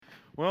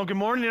Well, good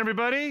morning,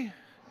 everybody.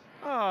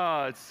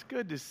 It's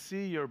good to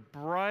see your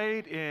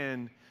bright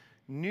and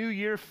New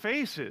Year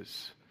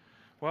faces.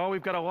 Well,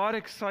 we've got a lot of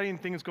exciting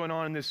things going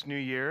on in this new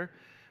year.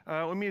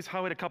 Let me just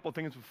highlight a couple of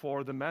things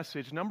before the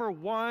message. Number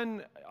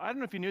one, I don't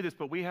know if you knew this,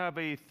 but we have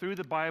a Through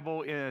the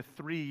Bible in a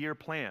 3-year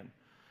plan.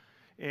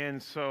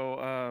 And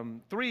so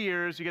 3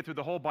 years, you get through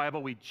the whole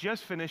Bible. We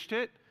just finished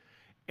it.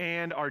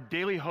 And our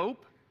Daily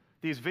Hope,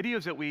 these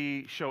videos that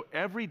we show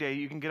every day,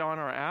 you can get on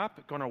our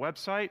app, go on our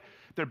website.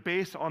 They're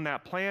based on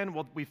that plan.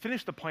 Well, we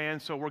finished the plan,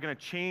 so we're going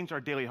to change our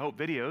Daily Hope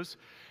videos,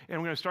 and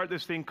we're going to start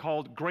this thing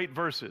called Great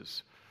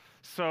Verses.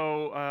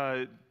 So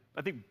I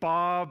think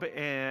Bob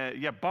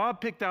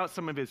picked out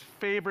some of his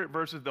favorite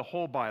verses of the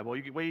whole Bible.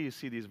 Wait till you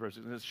see these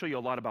verses, and it'll show you a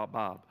lot about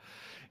Bob.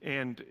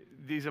 And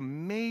these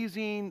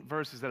amazing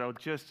verses that will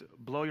just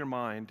blow your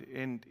mind.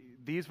 And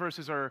these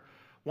verses are,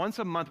 once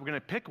a month, we're going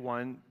to pick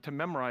one to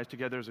memorize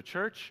together as a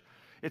church.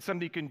 It's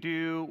something you can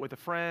do with a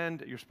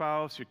friend, your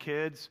spouse, your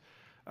kids.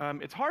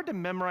 It's hard to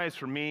memorize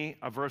for me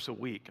a verse a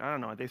week. I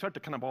don't know. They start to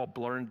kind of all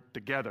blur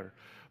together.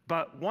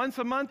 But once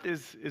a month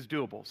is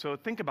doable. So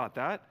think about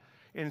that.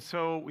 And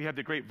so we have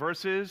the Great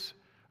Verses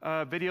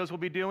videos we'll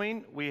be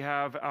doing. We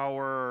have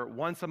our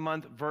once a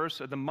month verse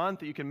of the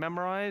month that you can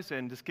memorize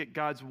and just get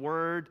God's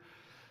Word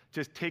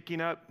just taking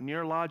up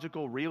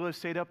neurological real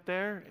estate up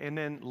there. And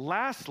then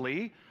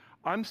lastly,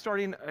 I'm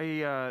starting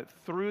a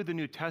Through the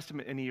New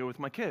Testament in a year with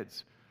my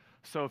kids.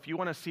 So if you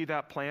want to see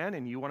that plan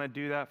and you want to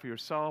do that for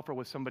yourself or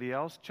with somebody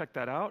else, check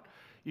that out.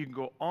 You can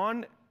go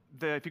on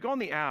if you go on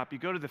the app, you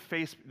go to the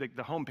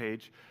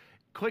homepage,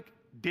 click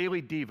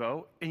Daily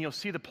Devo, and you'll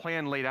see the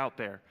plan laid out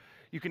there.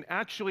 You can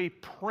actually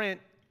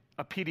print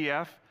a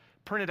PDF,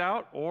 print it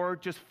out, or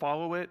just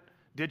follow it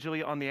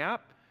digitally on the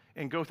app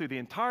and go through the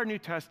entire New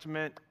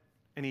Testament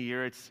in a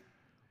year. It's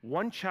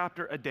one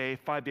chapter a day,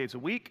 5 days a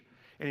week.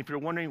 And if you're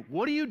wondering,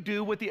 what do you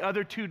do with the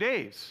other 2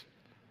 days?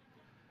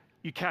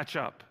 You catch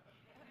up.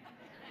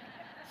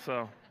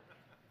 So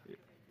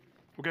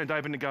we're going to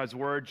dive into God's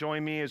Word.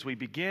 Join me as we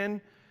begin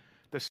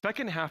the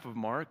second half of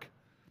Mark,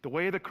 the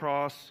way of the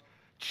cross,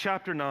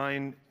 chapter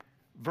 9,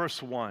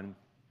 verse 1.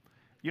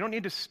 You don't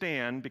need to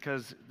stand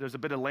because there's a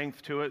bit of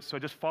length to it, so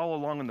just follow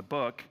along in the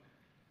book.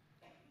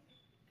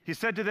 He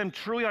said to them,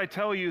 "Truly I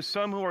tell you,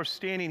 some who are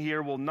standing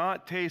here will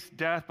not taste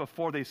death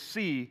before they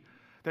see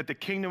that the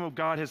kingdom of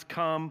God has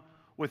come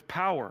with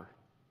power."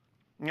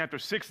 And after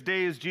 6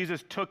 days,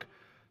 Jesus took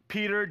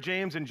Peter,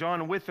 James, and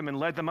John with him and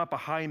led them up a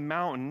high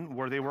mountain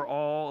where they were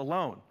all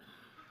alone.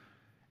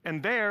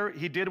 And there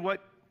he did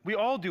what we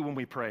all do when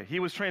we pray. He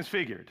was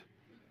transfigured.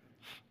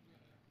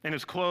 And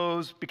his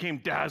clothes became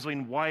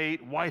dazzling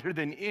white, whiter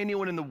than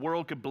anyone in the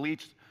world could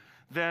bleach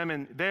them.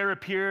 And there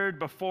appeared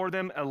before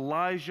them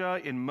Elijah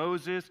and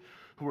Moses,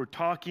 who were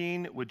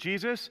talking with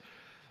Jesus.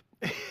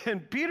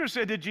 And Peter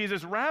said to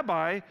Jesus,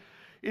 "Rabbi,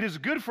 it is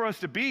good for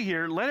us to be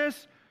here. Let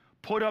us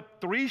put up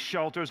 3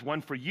 shelters,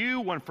 one for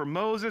you, one for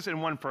Moses,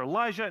 and one for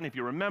Elijah." And if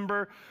you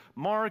remember,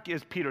 Mark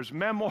is Peter's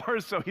memoir,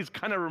 so he's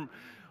kind of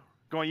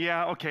going,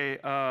 yeah, okay,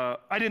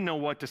 I didn't know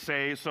what to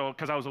say,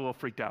 because I was a little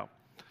freaked out.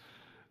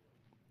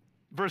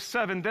 Verse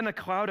 7, then a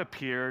cloud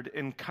appeared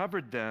and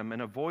covered them,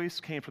 and a voice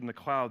came from the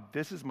cloud,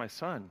 "This is my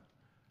son,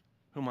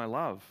 whom I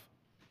love.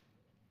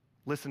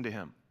 Listen to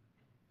him."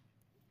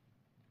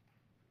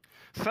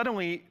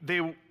 Suddenly,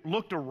 they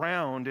looked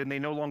around, and they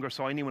no longer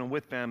saw anyone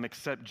with them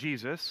except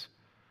Jesus.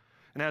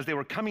 And as they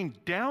were coming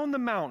down the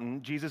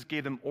mountain, Jesus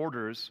gave them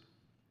orders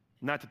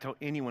not to tell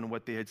anyone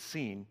what they had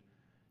seen.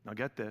 Now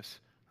get this,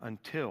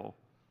 until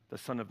the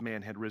Son of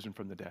Man had risen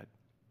from the dead.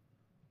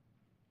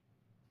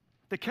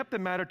 They kept the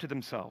matter to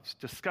themselves,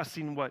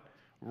 discussing what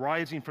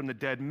rising from the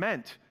dead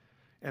meant.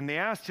 And they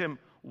asked him,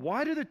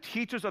 "Why do the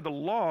teachers of the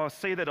law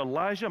say that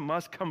Elijah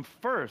must come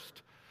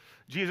first?"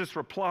 Jesus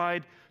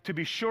replied, "To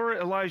be sure,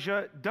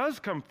 Elijah does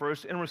come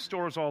first and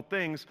restores all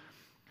things.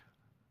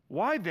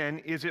 Why then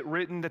is it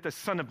written that the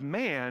Son of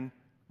Man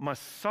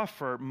must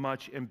suffer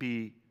much and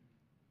be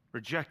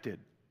rejected?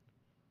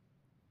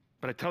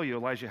 But I tell you,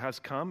 Elijah has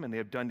come, and they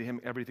have done to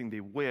him everything they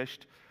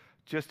wished,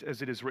 just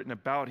as it is written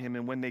about him.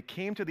 And when they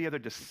came to the other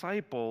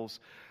disciples,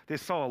 they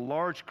saw a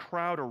large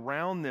crowd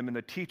around them and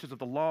the teachers of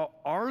the law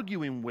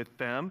arguing with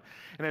them.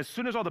 And as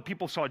soon as all the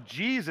people saw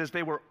Jesus,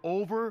 they were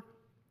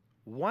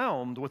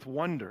overwhelmed with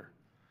wonder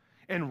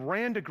and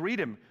ran to greet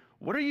him.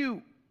 "What are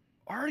you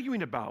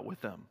arguing about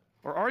with them?"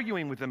 Or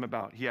arguing with them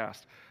about, he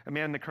asked. A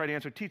man in the crowd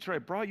answered, "Teacher, I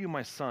brought you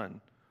my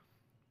son,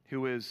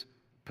 who is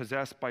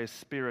possessed by a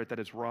spirit that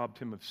has robbed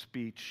him of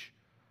speech.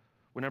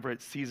 Whenever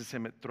it seizes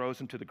him, it throws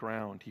him to the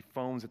ground. He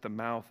foams at the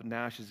mouth,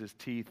 gnashes his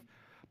teeth,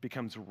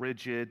 becomes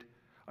rigid.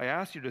 I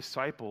asked your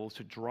disciples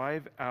to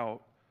drive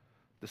out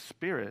the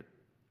spirit,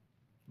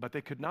 but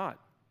they could not."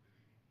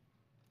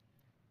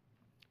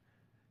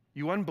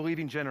 "You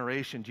unbelieving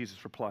generation,"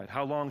 Jesus replied,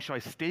 "how long shall I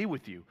stay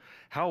with you?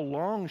 How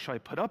long shall I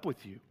put up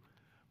with you?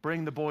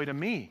 Bring the boy to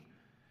me."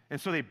 And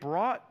so they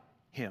brought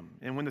him.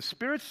 And when the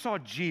spirits saw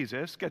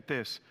Jesus, get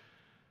this,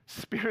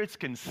 spirits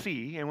can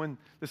see, and when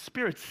the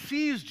spirit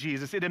sees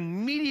Jesus, it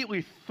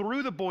immediately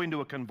threw the boy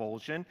into a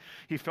convulsion.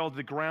 He fell to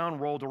the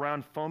ground, rolled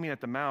around, foaming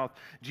at the mouth.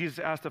 Jesus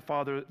asked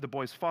the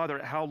boy's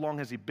father, how long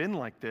has he been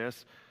like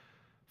this?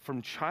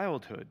 From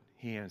childhood,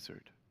 he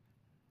answered.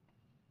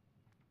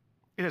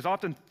 It has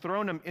often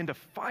thrown him into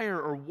fire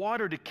or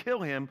water to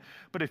kill him,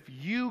 but if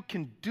you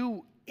can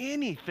do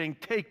anything,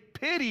 take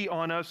pity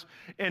on us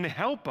and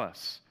help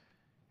us,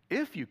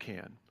 if you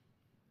can.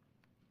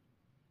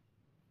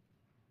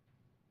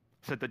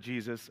 Said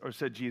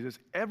Jesus,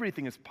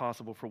 everything is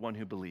possible for one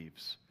who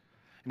believes.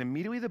 And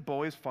immediately the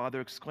boy's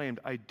father exclaimed,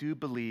 I do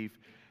believe,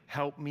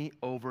 help me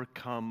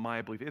overcome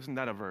my belief. Isn't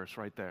that a verse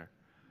right there?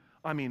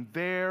 I mean,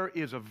 there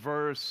is a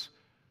verse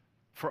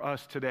for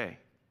us today.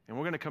 And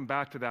we're going to come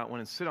back to that one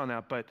and sit on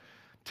that, but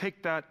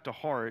take that to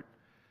heart.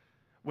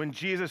 When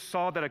Jesus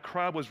saw that a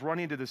crowd was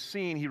running to the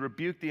scene, he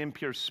rebuked the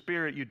impure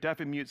spirit. You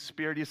deaf and mute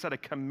spirit, he said, I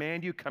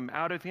command you, come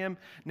out of him,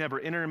 never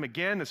enter him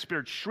again. The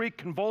spirit shrieked,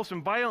 convulsed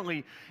him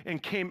violently,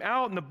 and came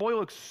out, and the boy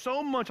looked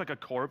so much like a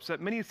corpse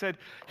that many said,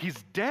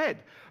 he's dead.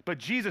 But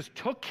Jesus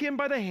took him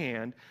by the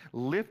hand,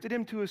 lifted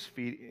him to his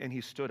feet, and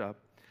he stood up.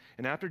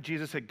 And after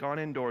Jesus had gone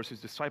indoors, his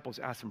disciples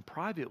asked him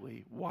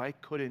privately, why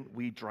couldn't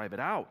we drive it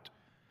out?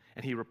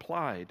 And he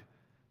replied,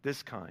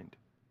 this kind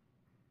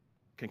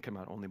can come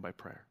out only by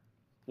prayer.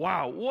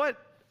 Wow, what?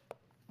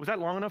 Was that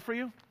long enough for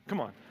you? Come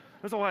on.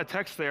 There's a lot of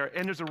text there,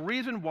 and there's a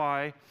reason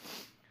why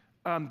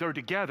they're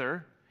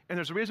together, and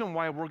there's a reason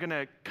why we're going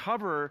to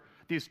cover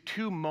these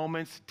two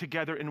moments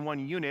together in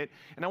one unit.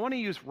 And I want to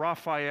use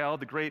Raphael,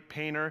 the great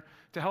painter,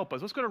 to help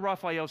us. Let's go to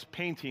Raphael's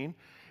painting.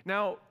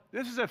 Now,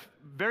 this is a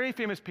very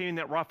famous painting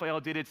that Raphael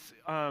did. It's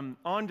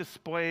on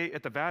display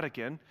at the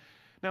Vatican.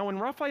 Now, when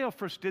Raphael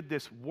first did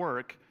this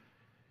work,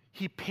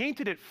 he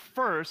painted it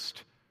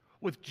first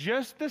with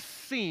just the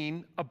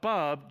scene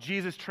above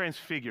Jesus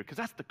transfigured, because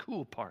that's the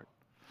cool part.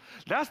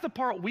 That's the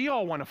part we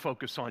all want to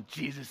focus on,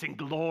 Jesus in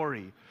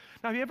glory.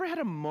 Now, have you ever had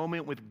a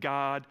moment with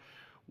God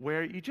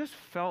where you just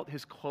felt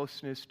his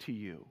closeness to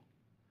you?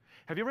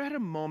 Have you ever had a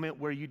moment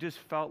where you just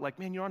felt like,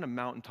 man, you're on a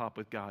mountaintop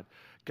with God?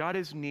 God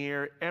is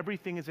near,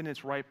 everything is in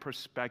its right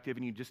perspective,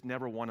 and you just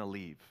never want to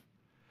leave.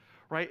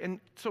 Right? And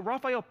so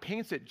Raphael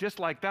paints it just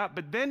like that,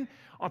 but then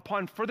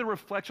upon further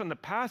reflection on the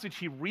passage,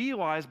 he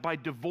realized by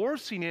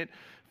divorcing it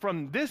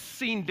from this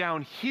scene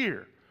down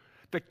here,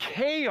 the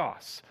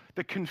chaos,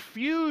 the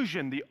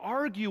confusion, the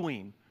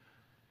arguing.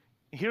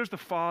 Here's the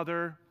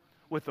father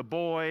with the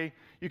boy.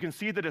 You can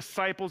see the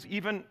disciples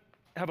even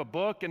have a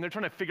book, and they're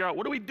trying to figure out,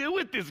 what do we do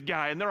with this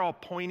guy? And they're all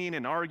pointing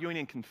and arguing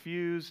and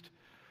confused.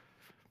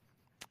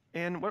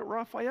 And what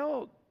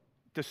Raphael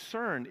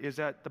discerned is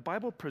that the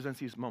Bible presents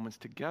these moments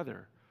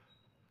together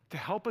to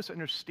help us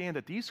understand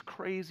that these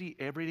crazy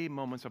everyday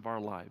moments of our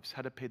lives,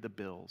 how to pay the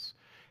bills,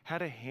 how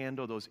to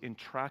handle those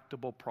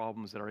intractable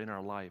problems that are in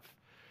our life.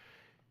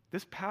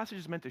 This passage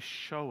is meant to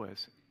show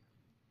us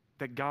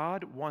that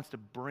God wants to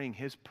bring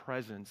his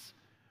presence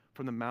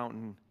from the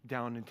mountain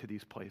down into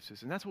these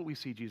places. And that's what we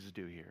see Jesus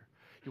do here.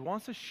 He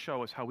wants to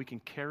show us how we can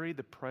carry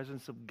the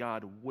presence of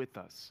God with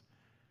us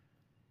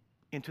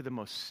into the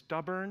most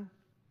stubborn,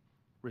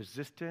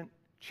 resistant,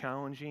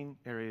 challenging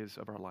areas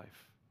of our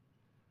life.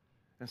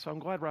 And so I'm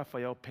glad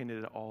Raphael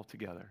painted it all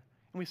together.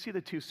 And we see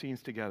the two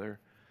scenes together.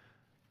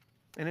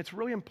 And it's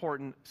really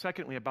important,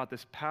 secondly, about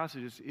this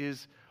passage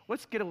is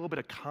let's get a little bit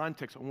of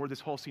context on where this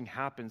whole scene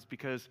happens,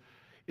 because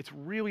it's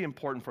really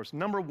important for us.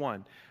 Number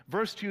one,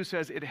 verse 2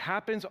 says it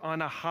happens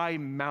on a high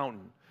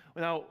mountain.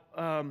 Now,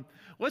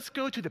 let's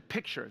go to the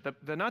picture,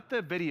 not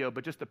the video,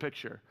 but just the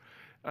picture.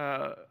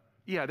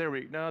 There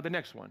we go. No, the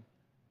next one.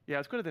 Yeah,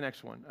 let's go to the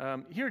next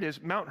one. Here it is,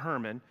 Mount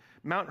Hermon.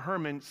 Mount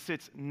Hermon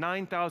sits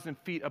 9,000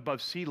 feet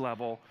above sea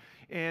level,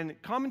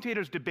 and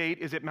commentators debate,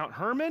 is it Mount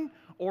Hermon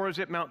or is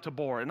it Mount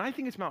Tabor? And I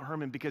think it's Mount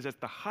Hermon because it's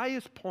the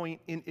highest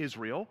point in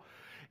Israel,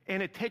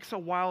 and it takes a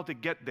while to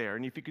get there.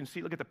 And if you can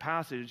see, look at the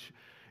passage,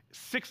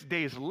 6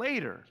 days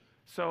later.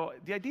 So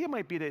the idea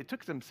might be that it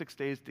took them 6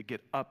 days to get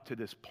up to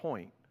this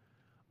point,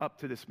 up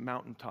to this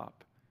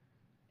mountaintop.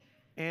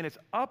 And it's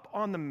up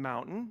on the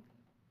mountain,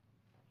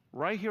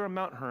 right here on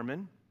Mount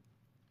Hermon.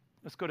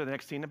 Let's go to the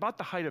next scene, about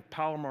the height of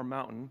Palomar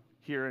Mountain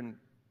here in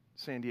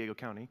San Diego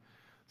County.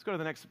 Let's go to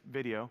the next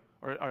video,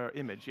 or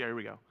image. Yeah, here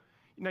we go.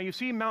 Now you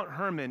see Mount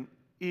Hermon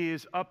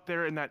is up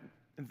there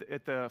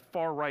at the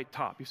far right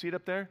top. You see it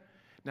up there?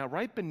 Now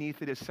right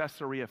beneath it is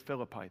Caesarea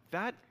Philippi.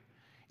 That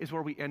is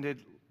where we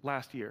ended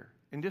last year.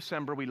 In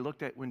December, we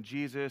looked at when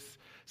Jesus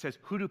says,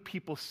 who do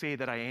people say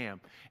that I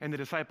am? And the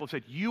disciples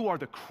said, you are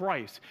the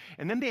Christ.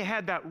 And then they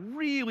had that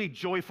really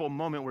joyful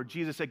moment where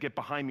Jesus said, get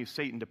behind me,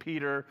 Satan, to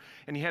Peter.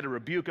 And he had to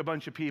rebuke a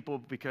bunch of people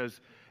because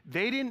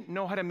they didn't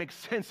know how to make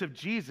sense of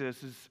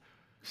Jesus'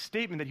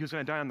 statement that he was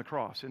going to die on the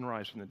cross and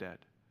rise from the dead.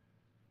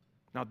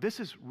 Now,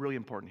 this is really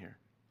important here.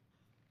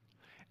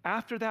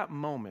 After that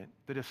moment,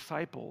 the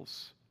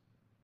disciples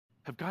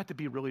have got to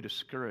be really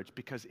discouraged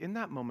because in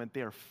that moment,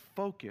 they are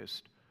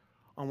focused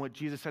on what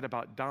Jesus said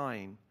about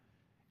dying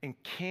and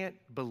can't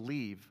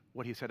believe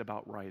what he said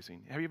about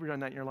rising. Have you ever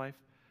done that in your life?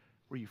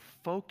 where you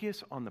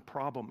focus on the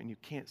problem and you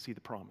can't see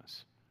the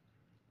promise.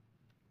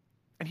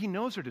 And he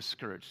knows they're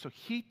discouraged, so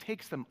he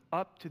takes them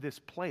up to this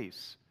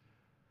place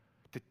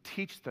to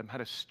teach them how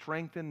to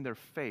strengthen their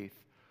faith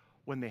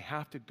when they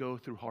have to go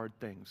through hard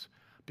things.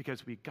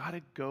 Because we got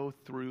to go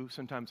through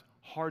sometimes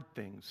hard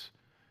things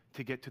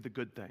to get to the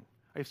good thing.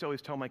 I used to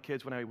always tell my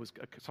kids when I was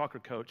a soccer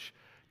coach,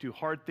 do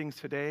hard things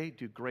today,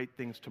 do great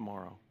things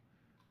tomorrow.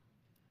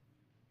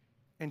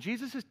 And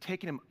Jesus is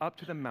taking them up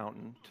to the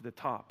mountain, to the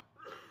top,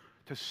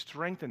 to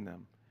strengthen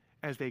them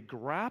as they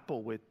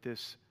grapple with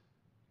this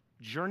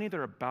journey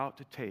they're about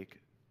to take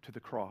to the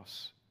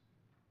cross.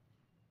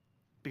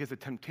 Because the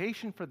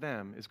temptation for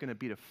them is going to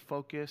be to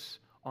focus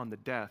on the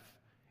death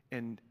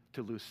and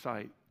to lose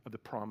sight of the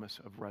promise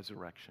of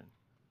resurrection.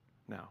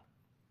 Now,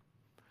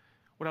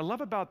 what I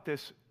love about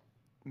this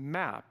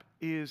map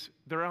is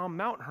they're on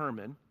Mount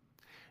Hermon.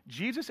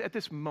 Jesus at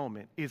this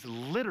moment is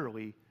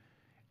literally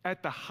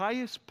at the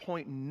highest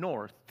point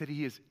north that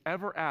he is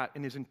ever at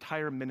in his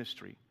entire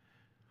ministry.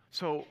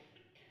 So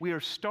we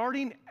are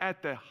starting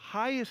at the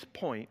highest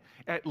point,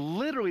 at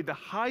literally the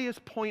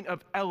highest point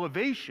of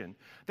elevation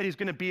that he's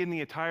going to be in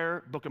the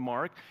entire book of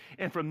Mark.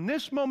 And from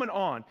this moment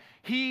on,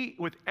 he,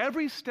 with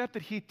every step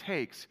that he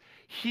takes,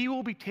 he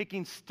will be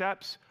taking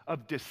steps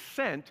of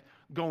descent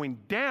going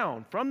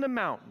down from the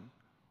mountain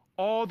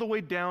all the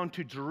way down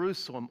to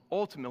Jerusalem,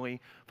 ultimately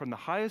from the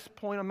highest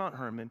point on Mount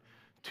Hermon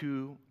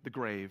to the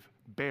grave,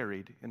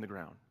 buried in the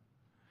ground.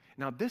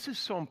 Now, this is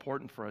so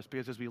important for us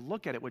because as we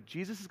look at it, what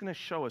Jesus is going to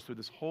show us through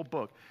this whole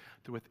book,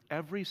 through with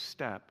every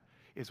step,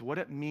 is what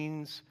it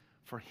means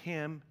for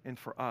him and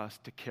for us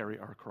to carry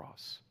our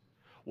cross.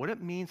 What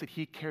it means that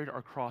he carried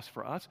our cross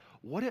for us,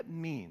 what it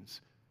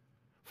means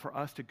for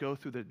us to go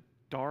through the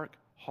dark,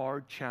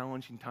 hard,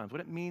 challenging times,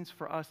 what it means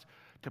for us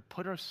to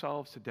put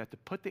ourselves to death, to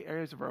put the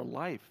areas of our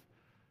life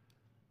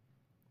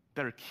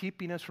that are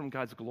keeping us from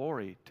God's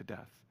glory to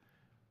death.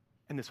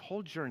 And this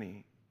whole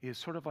journey is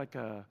sort of like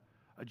a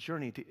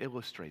journey to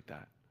illustrate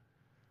that.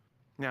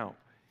 Now,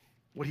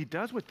 what he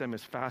does with them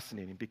is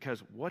fascinating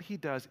because what he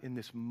does in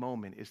this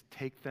moment is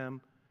take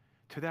them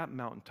to that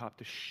mountaintop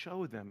to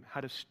show them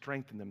how to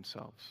strengthen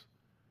themselves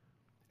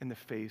in the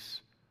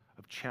face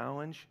of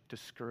challenge,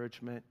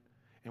 discouragement,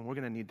 and we're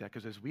going to need that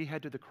because as we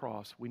head to the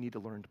cross, we need to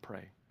learn to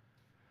pray.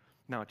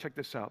 Now, check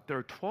this out. There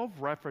are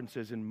 12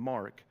 references in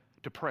Mark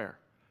to prayer.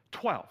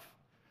 12.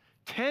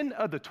 10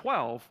 of the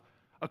 12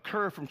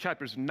 occur from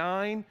chapters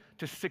 9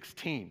 to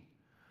 16.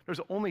 There's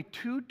only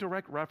 2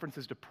 direct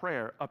references to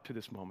prayer up to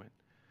this moment.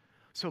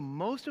 So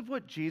most of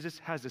what Jesus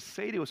has to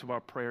say to us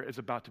about prayer is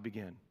about to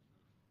begin.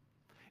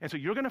 And so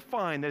you're going to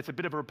find that it's a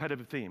bit of a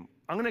repetitive theme.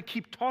 I'm going to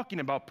keep talking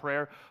about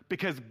prayer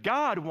because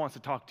God wants to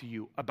talk to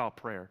you about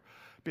prayer.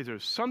 Because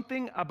there's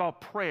something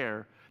about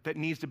prayer that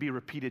needs to be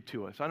repeated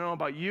to us. I don't know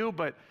about you,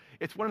 but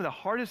it's one of the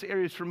hardest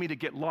areas for me to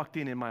get locked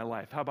in my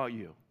life. How about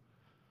you?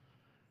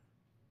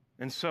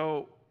 And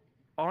so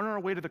on our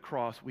way to the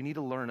cross, we need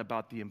to learn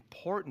about the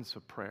importance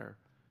of prayer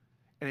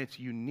and its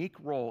unique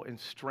role in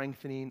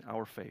strengthening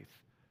our faith.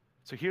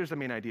 So here's the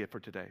main idea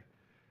for today.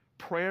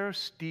 Prayer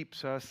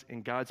steeps us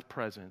in God's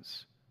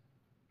presence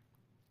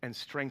and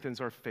strengthens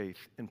our faith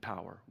in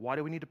power. Why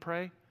do we need to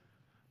pray?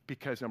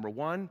 Because number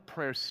one,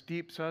 prayer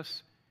steeps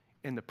us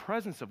in the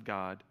presence of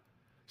God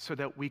so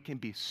that we can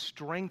be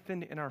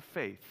strengthened in our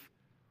faith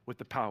with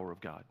the power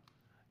of God.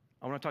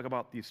 I want to talk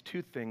about these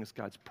 2 things,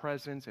 God's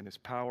presence and his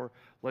power.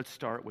 Let's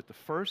start with the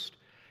first,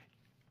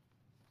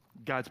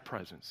 God's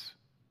presence.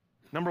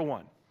 Number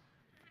 1,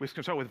 we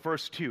can start with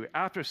verse 2.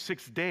 After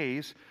 6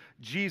 days,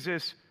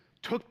 Jesus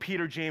took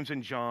Peter, James,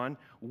 and John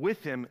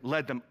with him,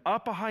 led them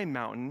up a high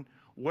mountain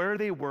where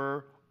they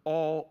were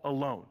all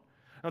alone.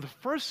 Now, the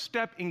first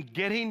step in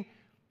getting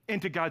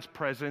into God's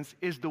presence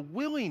is the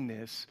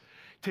willingness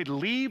to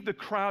leave the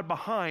crowd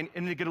behind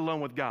and to get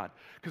alone with God.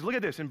 Because look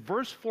at this, in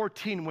verse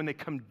 14, when they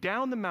come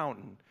down the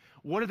mountain,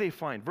 what do they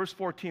find? Verse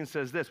 14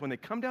 says this, when they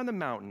come down the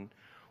mountain,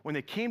 when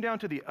they came down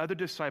to the other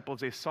disciples,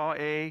 they saw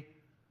a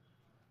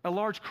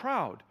large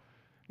crowd.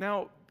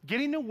 Now,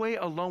 getting away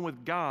alone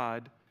with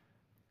God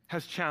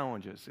has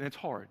challenges, and it's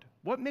hard.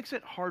 What makes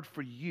it hard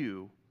for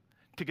you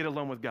to get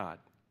alone with God?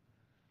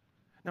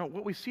 Now,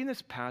 what we see in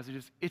this passage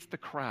is it's the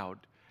crowd.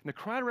 And the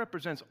crowd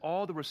represents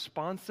all the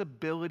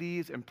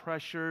responsibilities and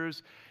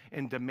pressures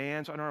and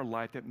demands on our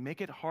life that make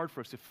it hard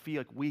for us to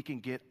feel like we can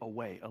get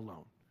away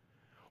alone.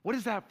 What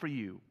is that for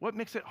you? What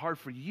makes it hard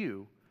for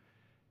you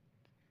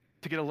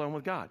to get alone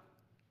with God?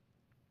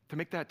 To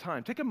make that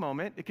time. Take a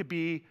moment. It could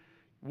be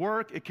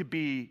work. It could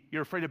be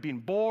you're afraid of being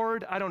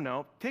bored. I don't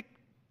know. Take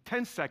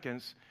 10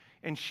 seconds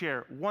and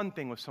share one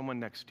thing with someone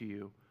next to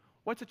you.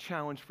 What's a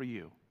challenge for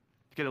you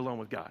to get alone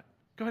with God?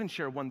 Go ahead and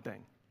share one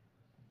thing.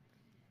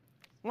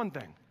 One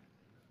thing.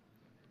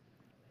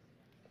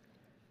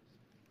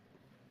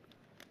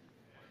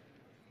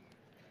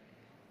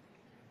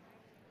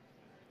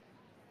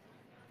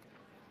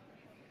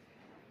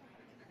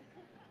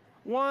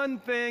 One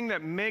thing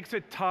that makes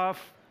it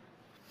tough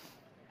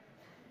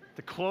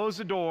to close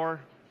the door.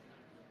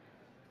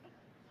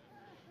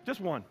 Just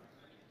one.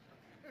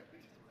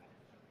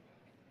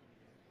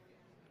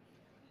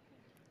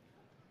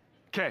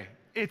 Okay,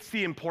 it's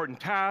the important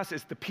tasks,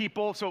 it's the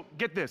people. So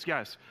get this,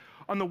 guys.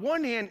 On the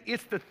one hand,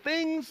 it's the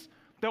things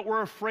that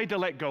we're afraid to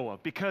let go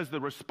of because the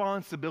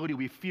responsibility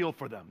we feel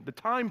for them, the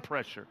time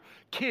pressure,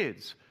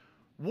 kids,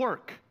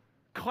 work,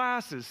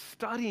 classes,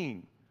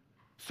 studying,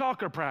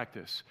 soccer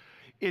practice.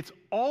 It's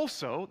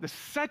also the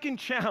second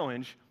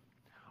challenge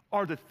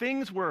are the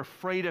things we're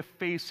afraid of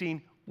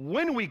facing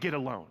when we get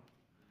alone.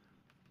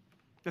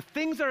 The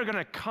things that are going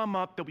to come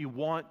up that we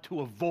want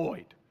to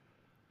avoid.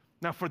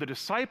 Now, for the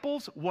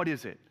disciples, what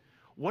is it?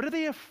 What are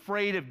they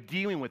afraid of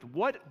dealing with?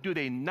 What do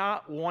they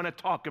not want to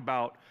talk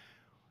about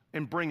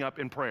and bring up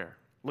in prayer?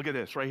 Look at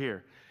this right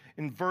here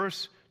in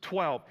verse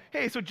 12.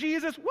 Hey, so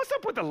Jesus, what's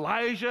up with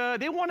Elijah?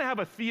 They want to have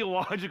a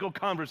theological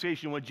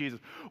conversation with Jesus.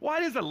 Why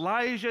does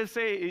Elijah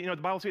say, the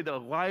Bible says that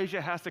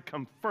Elijah has to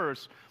come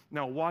first?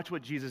 Now watch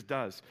what Jesus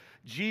does.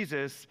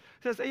 Jesus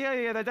says,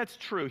 yeah, that's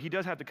true. He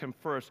does have to come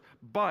first,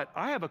 but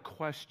I have a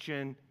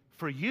question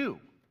for you.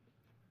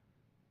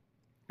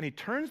 And he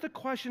turns the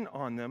question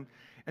on them,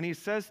 and he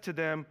says to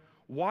them,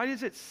 why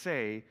does it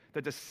say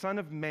that the Son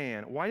of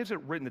Man, why is it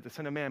written that the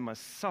Son of Man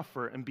must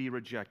suffer and be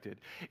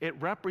rejected? It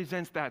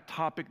represents that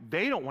topic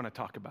they don't want to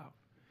talk about.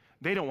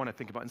 They don't want to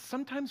think about. And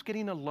sometimes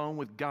getting alone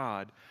with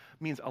God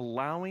means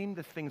allowing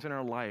the things in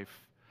our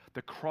life,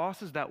 the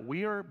crosses that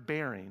we are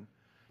bearing,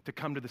 to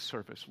come to the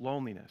surface.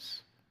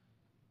 Loneliness,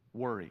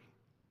 worry,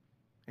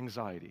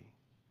 anxiety,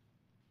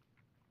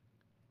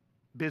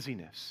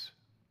 busyness,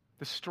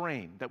 the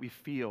strain that we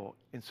feel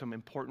in some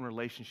important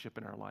relationship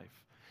in our life,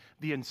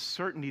 the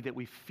uncertainty that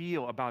we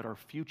feel about our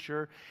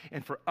future.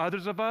 And for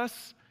others of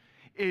us,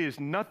 it is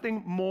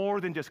nothing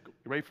more than just,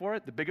 ready for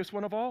it? The biggest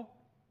one of all?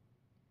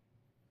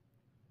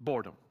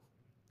 Boredom.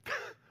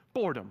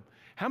 Boredom.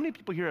 How many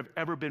people here have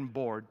ever been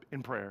bored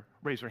in prayer?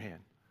 Raise your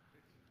hand.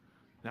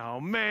 Now,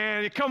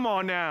 man, come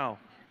on now.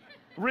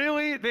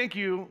 Really? Thank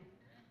you.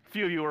 A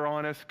few of you are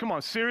honest. Come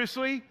on,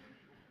 seriously?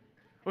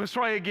 Let's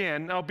try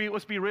again.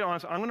 Let's be real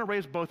honest. I'm going to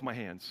raise both my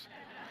hands.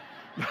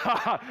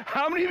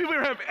 How many people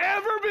here have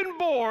ever been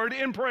bored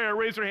in prayer?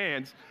 Raise your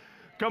hands.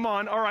 Come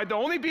on. All right. The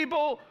only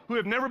people who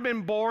have never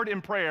been bored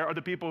in prayer are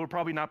the people who are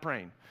probably not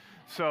praying.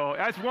 So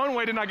that's one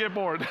way to not get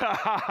bored.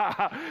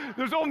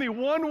 There's only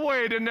one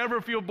way to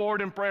never feel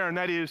bored in prayer, and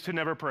that is to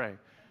never pray.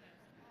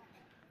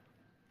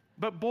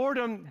 But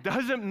boredom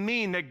doesn't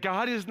mean that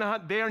God is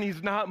not there and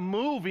he's not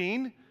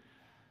moving.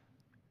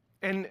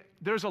 And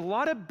there's a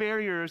lot of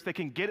barriers that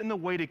can get in the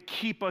way to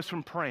keep us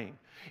from praying.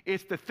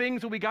 It's the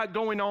things that we got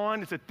going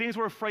on. It's the things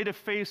we're afraid of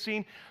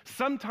facing.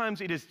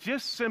 Sometimes it is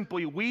just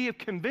simply we have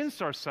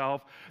convinced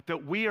ourselves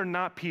that we are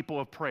not people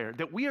of prayer,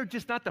 that we are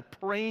just not the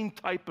praying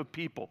type of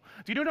people.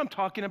 Do you know what I'm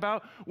talking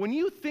about? When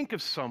you think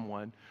of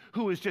someone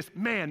who is just,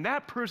 man,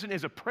 that person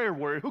is a prayer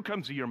warrior, who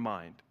comes to your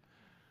mind?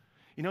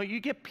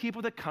 You get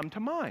people that come to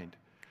mind.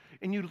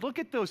 And you look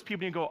at those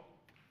people and you go,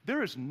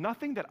 there is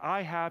nothing that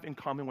I have in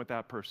common with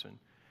that person.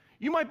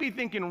 You might be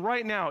thinking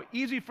right now,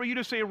 easy for you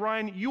to say,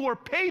 Ryan, you are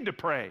paid to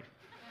pray.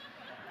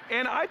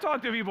 And I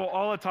talk to people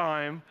all the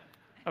time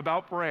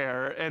about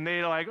prayer, and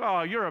they're like,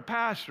 oh, you're a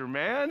pastor,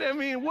 man. I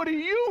mean, what do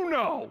you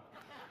know?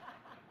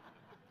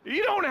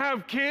 You don't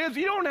have kids.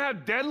 You don't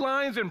have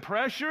deadlines and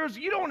pressures.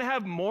 You don't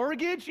have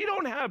mortgage. You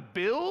don't have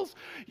bills.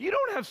 You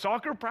don't have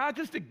soccer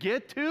practice to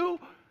get to.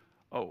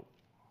 Oh,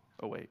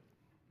 wait.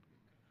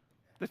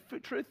 The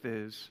truth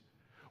is,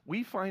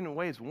 we find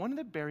ways. One of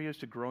the barriers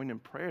to growing in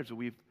prayer is that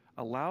we've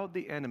allowed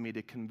the enemy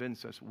to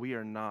convince us we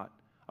are not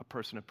a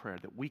person of prayer,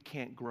 that we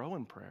can't grow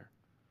in prayer.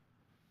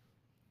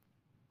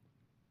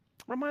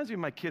 Reminds me of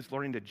my kids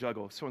learning to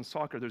juggle. So in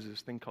soccer, there's this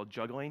thing called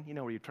juggling,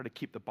 where you try to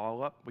keep the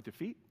ball up with your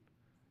feet.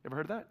 Ever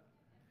heard of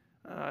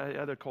that?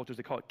 Other cultures,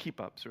 they call it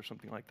keep-ups or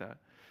something like that.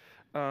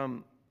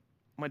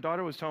 My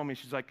daughter was telling me,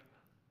 she's like,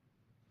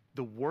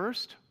 the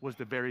worst was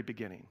the very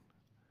beginning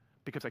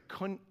because I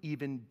couldn't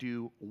even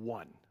do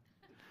one.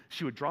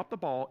 She would drop the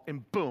ball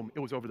and boom, it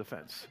was over the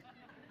fence.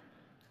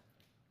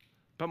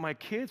 But my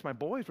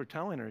boys were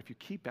telling her, if you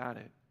keep at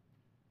it,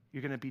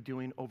 you're going to be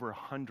doing over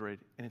 100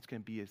 and it's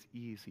going to be as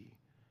easy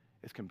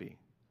as can be.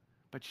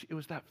 But it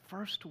was that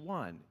first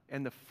one,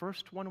 and the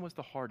first one was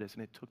the hardest,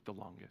 and it took the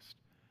longest.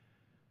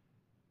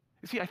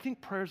 You see, I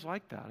think prayer's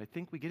like that. I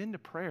think we get into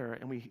prayer,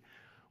 and we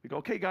go,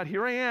 okay, God,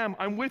 here I am.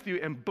 I'm with you,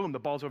 and boom, the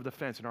ball's over the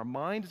fence. And our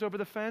mind is over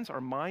the fence. Our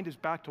mind is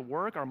back to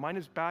work. Our mind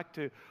is back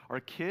to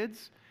our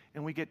kids,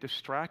 and we get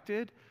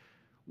distracted.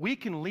 We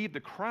can leave the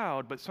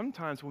crowd, but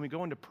sometimes when we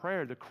go into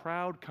prayer, the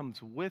crowd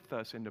comes with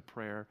us into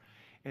prayer,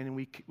 and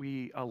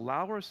we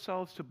allow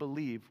ourselves to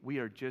believe we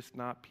are just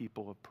not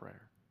people of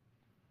prayer.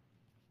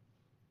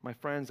 My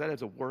friends, that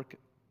is a work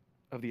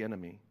of the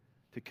enemy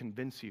to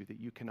convince you that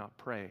you cannot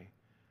pray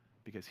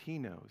because he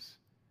knows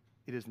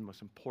it is the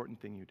most important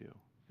thing you do.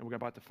 And we're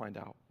about to find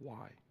out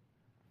why.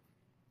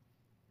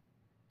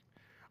 I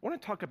want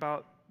to talk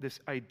about this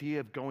idea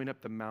of going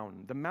up the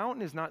mountain. The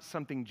mountain is not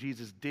something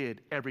Jesus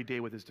did every day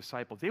with his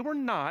disciples. They were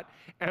not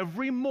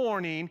every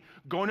morning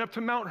going up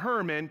to Mount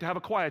Hermon to have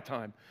a quiet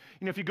time.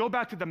 If you go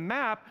back to the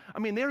map,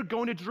 they were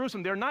going to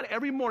Jerusalem. They're not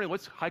every morning,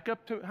 let's hike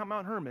up to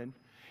Mount Hermon.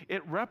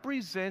 It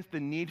represents the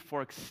need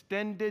for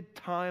extended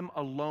time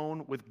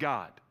alone with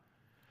God,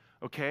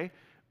 okay?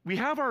 We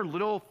have our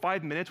little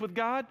 5 minutes with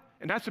God,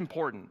 and that's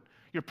important.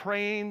 You're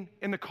praying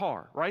in the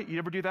car, right? You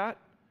ever do that?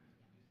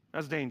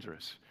 That's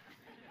dangerous.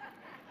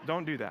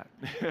 Don't do that.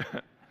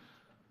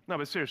 No,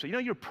 but seriously,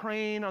 you're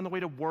praying on the way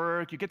to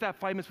work. You get that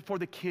 5 minutes before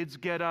the kids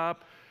get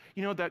up.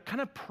 That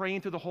kind of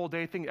praying through the whole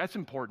day thing, that's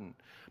important.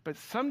 But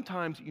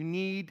sometimes you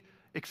need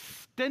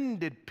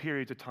extended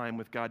periods of time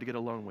with God to get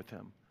alone with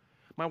Him.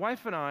 My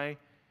wife and I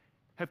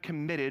have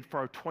committed for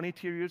our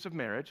 22 years of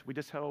marriage. We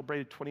just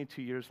celebrated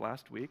 22 years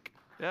last week.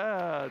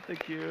 Yeah,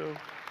 thank you.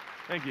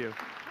 Thank you.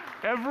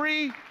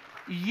 Every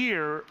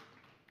year,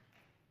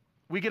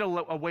 we get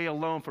away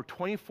alone for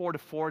 24 to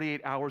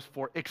 48 hours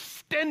for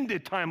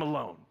extended time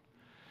alone.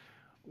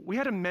 We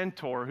had a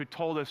mentor who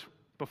told us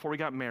before we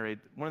got married,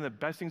 one of the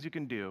best things you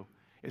can do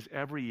is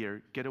every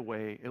year get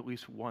away at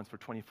least once for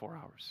 24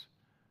 hours.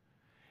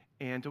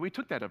 And we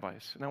took that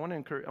advice, and I want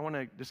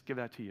to just give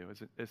that to you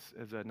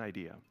as an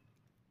idea.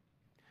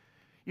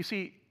 You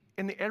see,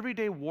 in the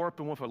everyday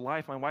warp and woof of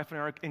life, my wife and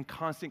I are in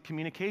constant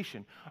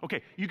communication.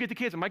 Okay, you get the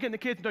kids. Am I getting the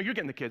kids? No, you're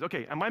getting the kids.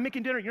 Okay, am I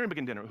making dinner? You're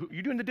making dinner.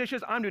 You doing the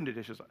dishes? I'm doing the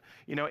dishes.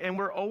 And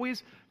we're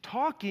always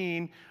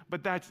talking,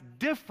 but that's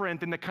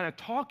different than the kind of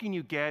talking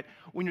you get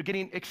when you're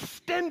getting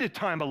extended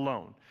time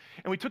alone.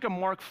 And we took a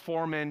Mark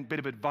Foreman bit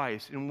of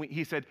advice, and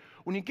he said,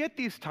 when you get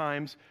these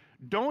times,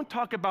 don't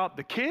talk about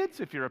the kids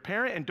if you're a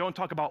parent, and don't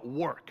talk about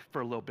work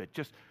for a little bit.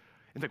 It's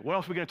like, what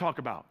else are we going to talk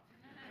about?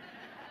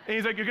 And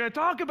he's like, you're going to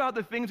talk about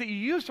the things that you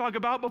used to talk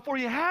about before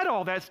you had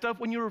all that stuff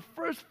when you were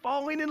first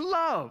falling in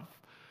love.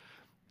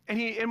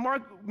 And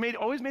Mark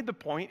always made the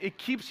point, it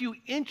keeps you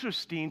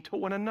interesting to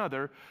one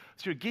another,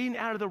 so you're getting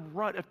out of the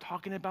rut of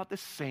talking about the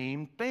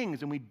same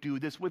things, and we do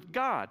this with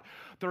God.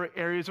 There are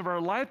areas of our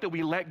life that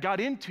we let God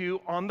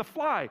into on the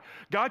fly.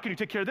 God, can you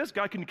take care of this?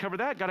 God, can you cover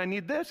that? God, I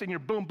need this, and you're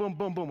boom, boom,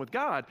 boom, boom with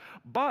God.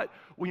 But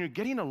when you're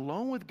getting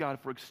alone with God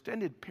for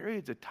extended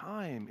periods of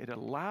time, it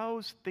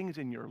allows things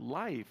in your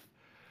life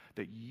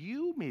that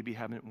you maybe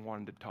haven't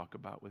wanted to talk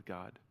about with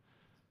God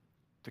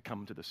to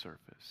come to the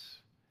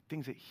surface.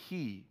 Things that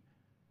He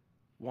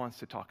wants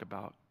to talk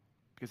about.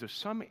 Because there's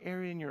some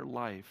area in your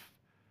life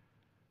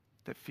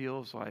that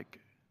feels like,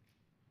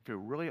 if you're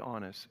really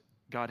honest,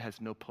 God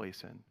has no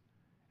place in.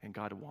 And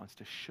God wants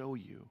to show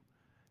you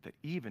that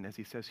even, as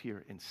He says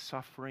here, in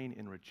suffering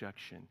and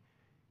rejection,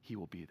 He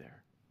will be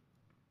there.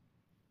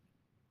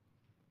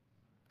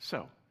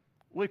 So,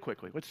 really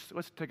quickly,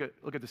 let's take a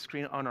look at the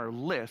screen on our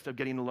list of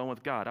getting alone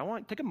with God. I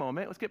want to take a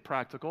moment. Let's get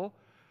practical.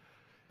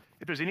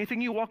 If there's anything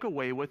you walk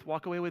away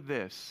with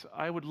this.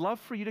 I would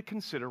love for you to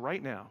consider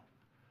right now,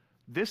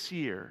 this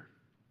year,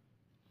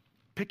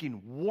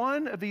 picking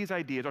one of these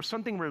ideas or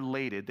something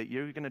related that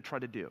you're going to try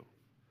to do,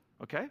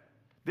 okay?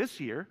 This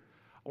year,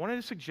 I wanted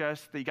to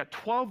suggest that you got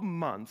 12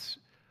 months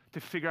to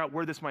figure out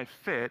where this might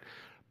fit,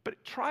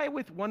 but try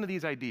with one of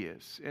these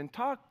ideas and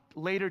talk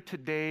later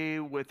today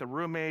with a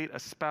roommate, a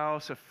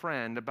spouse, a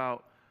friend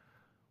about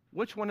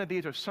which one of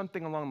these are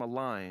something along the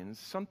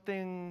lines of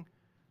getting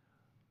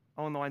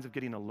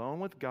alone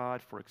with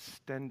God for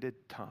extended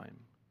time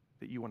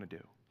that you want to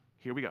do.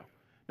 Here we go.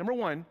 Number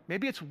one,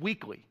 maybe it's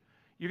weekly.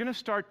 You're going to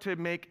start to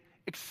make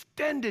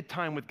extended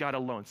time with God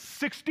alone,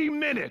 60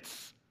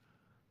 minutes.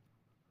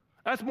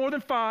 That's more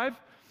than 5.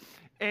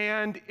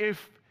 And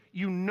if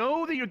you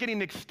know that you're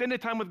getting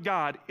extended time with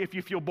God, if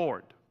you feel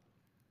bored.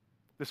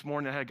 This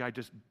morning I had a guy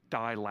just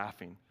die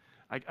laughing.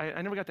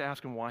 I never got to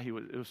ask him why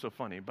it was so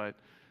funny, but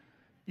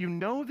you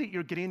know that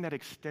you're getting that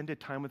extended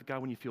time with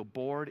God when you feel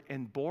bored,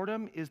 and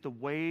boredom is the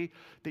way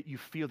that you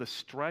feel the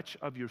stretch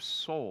of your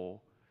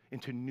soul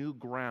into new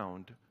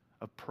ground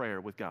of prayer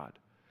with God,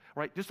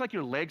 right? Just like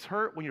your legs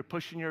hurt when you're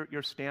pushing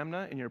your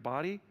stamina in your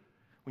body,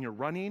 when you're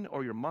running,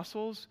 or your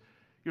muscles,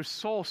 your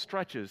soul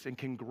stretches and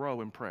can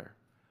grow in prayer.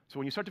 So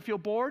when you start to feel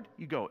bored,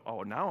 you go,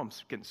 oh, now I'm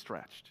getting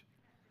stretched.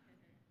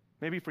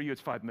 Maybe for you it's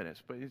 5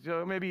 minutes, but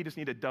maybe you just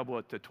need to double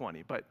it to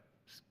 20, but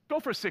go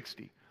for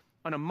 60.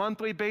 On a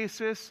monthly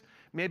basis,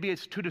 maybe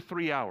it's 2 to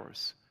 3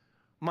 hours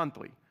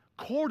monthly.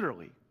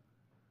 Quarterly,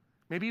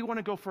 maybe you want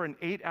to go for an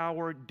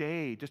 8-hour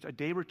day, just a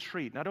day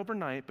retreat, not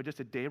overnight, but just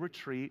a day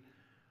retreat.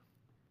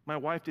 My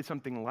wife did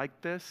something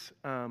like this.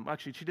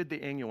 Actually, she did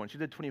the annual one. She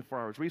did 24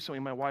 hours. Recently,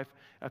 my wife,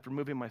 after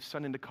moving my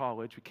son into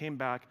college, we came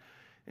back,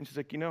 and she's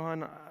like,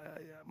 hon,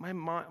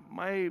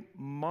 my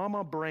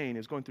mama brain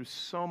is going through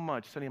so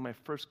much sending my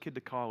first kid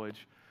to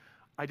college.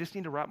 I just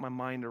need to wrap my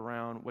mind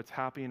around what's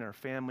happening in our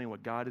family and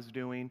what God is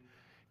doing.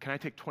 Can I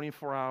take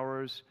 24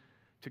 hours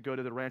to go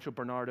to the Rancho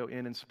Bernardo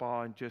Inn and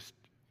Spa and just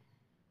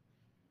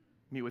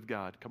meet with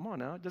God? Come on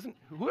now.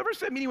 Whoever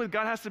said meeting with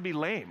God has to be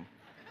lame?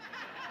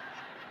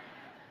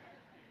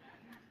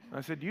 I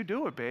said, you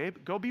do it, babe.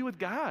 Go be with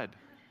God.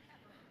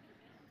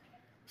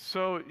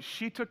 So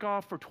she took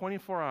off for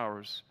 24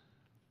 hours.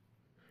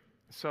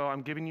 So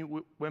I'm giving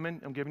you,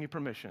 women, I'm giving you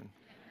permission.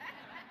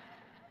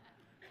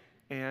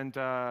 And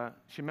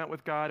she met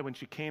with God. When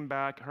she came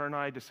back, her and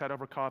I just sat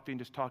over coffee and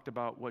just talked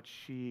about what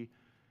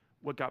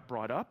got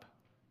brought up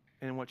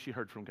and what she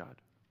heard from God.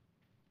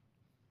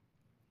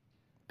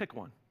 Pick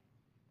one,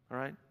 all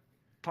right?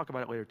 Talk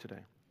about it later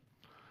today.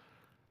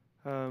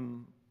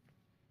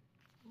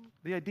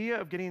 The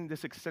idea of getting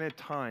this extended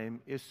time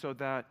is so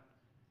that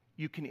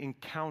you can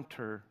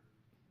encounter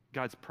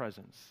God's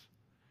presence.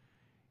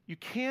 You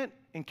can't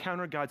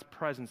encounter God's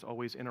presence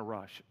always in a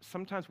rush.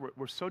 Sometimes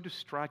we're so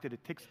distracted,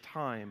 it takes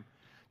time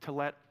to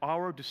let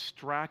our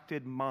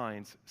distracted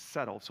minds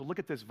settle. So look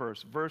at this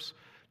verse. Verse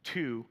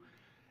 2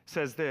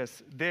 says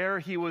this, there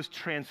he was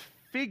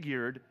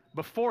transfigured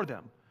before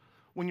them.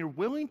 When you're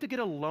willing to get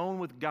alone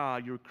with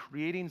God, you're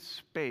creating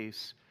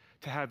space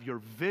to have your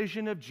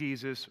vision of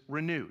Jesus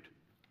renewed.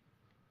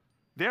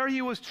 There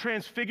he was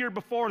transfigured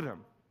before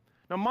them.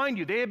 Now, mind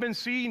you, they had been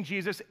seeing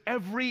Jesus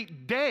every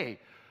day.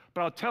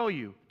 But I'll tell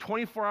you,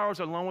 24 hours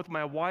alone with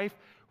my wife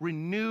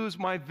renews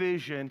my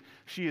vision.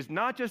 She is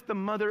not just the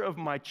mother of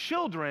my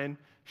children,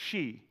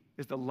 she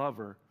is the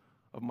lover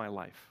of my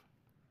life.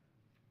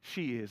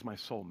 She is my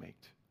soulmate.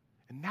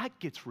 And that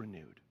gets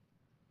renewed.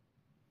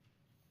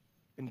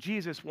 And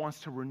Jesus wants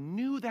to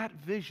renew that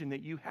vision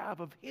that you have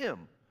of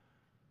him,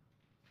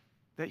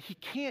 that he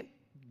can't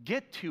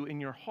get to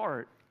in your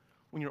heart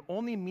when you're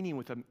only meeting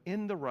with him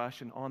in the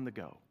rush and on the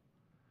go.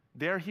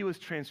 There he was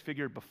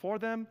transfigured before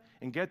them,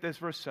 and get this,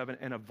 verse 7,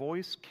 and a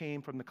voice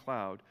came from the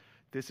cloud,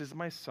 this is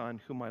my son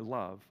whom I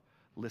love,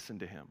 listen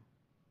to him.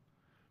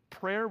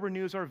 Prayer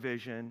renews our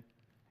vision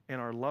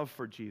and our love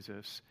for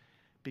Jesus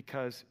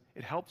because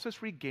it helps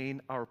us regain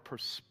our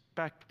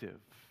perspective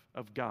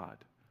of God.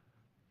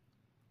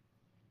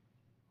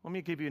 Let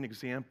me give you an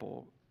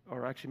example,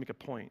 or actually make a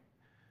point.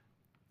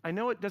 I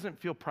know it doesn't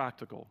feel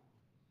practical.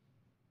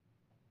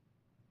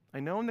 I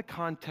know in the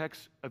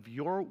context of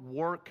your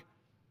work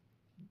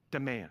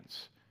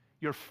demands,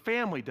 your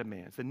family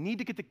demands, the need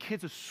to get the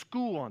kids to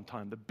school on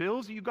time, the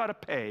bills that you got to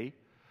pay,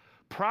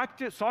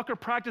 soccer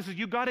practices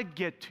you got to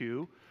get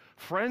to,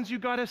 friends you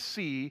got to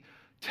see,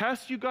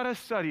 tests you got to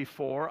study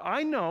for.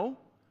 I know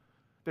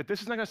that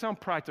this is not going to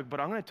sound practical, but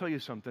I'm going to tell you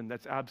something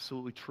that's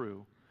absolutely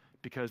true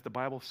because the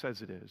Bible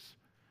says it is.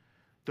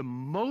 The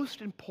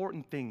most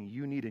important thing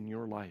you need in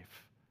your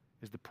life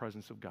is the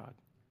presence of God.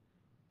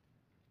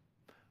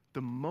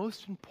 The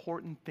most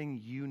important thing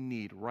you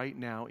need right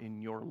now in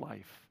your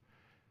life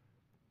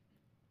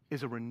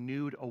is a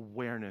renewed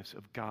awareness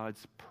of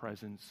God's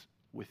presence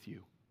with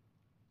you.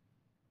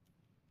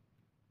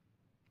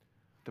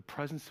 The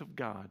presence of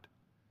God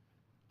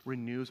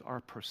renews our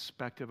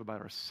perspective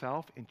about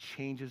ourselves and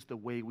changes the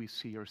way we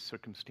see our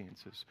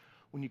circumstances.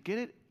 When you get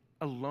it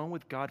alone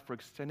with God for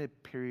extended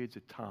periods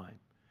of time,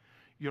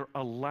 you're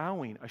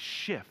allowing a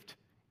shift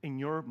in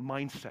your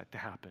mindset to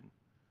happen.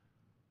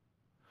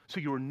 So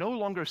you are no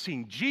longer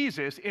seeing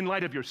Jesus in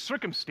light of your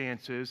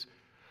circumstances.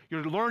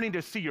 You're learning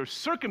to see your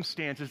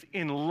circumstances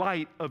in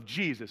light of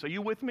Jesus. Are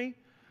you with me?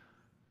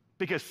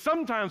 Because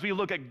sometimes we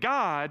look at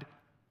God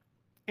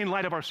in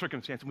light of our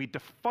circumstance, and we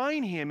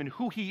define him and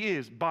who he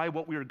is by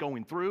what we are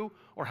going through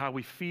or how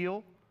we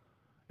feel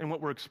and what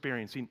we're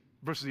experiencing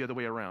versus the other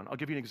way around. I'll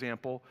give you an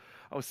example.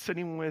 I was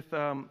sitting with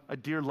a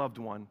dear loved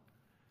one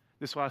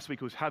this last week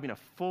who was having a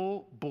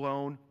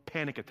full-blown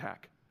panic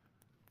attack.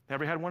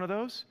 Ever had one of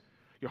those?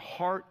 Your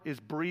heart is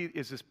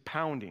just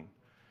pounding.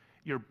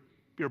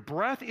 Your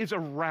breath is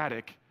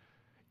erratic,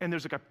 and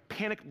there's like a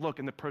panicked look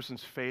in the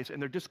person's face, and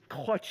they're just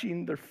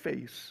clutching their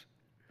face,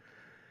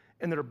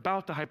 and they're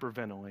about to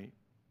hyperventilate.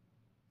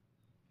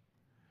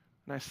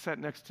 And I sat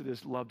next to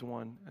this loved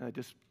one, and I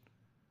just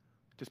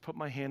put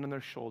my hand on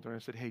their shoulder, and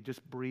I said, hey,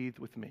 just breathe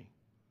with me.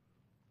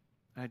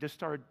 And I just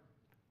started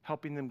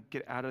helping them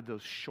get out of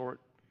those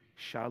short,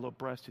 shallow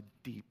breaths to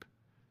deep,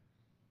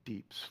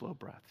 deep, slow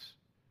breaths.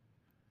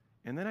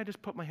 And then I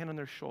just put my hand on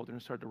their shoulder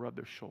and started to rub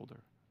their shoulder.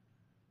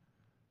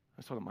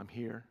 I told them, I'm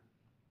here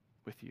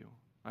with you.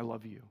 I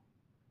love you.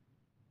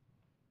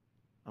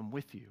 I'm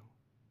with you.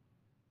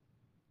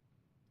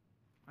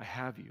 I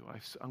have you.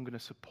 I'm going to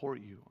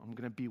support you. I'm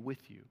going to be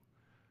with you.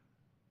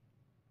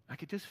 I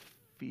could just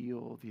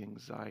feel the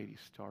anxiety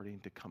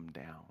starting to come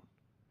down.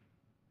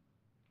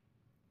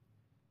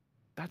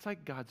 That's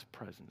like God's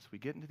presence. We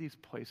get into these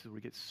places where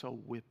we get so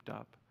whipped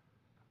up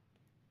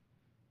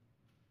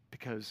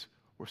because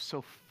we're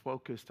so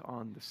focused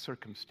on the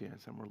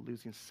circumstance and we're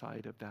losing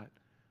sight of that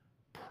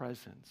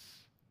presence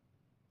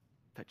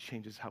that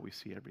changes how we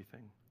see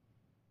everything.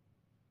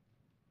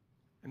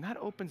 And that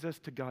opens us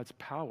to God's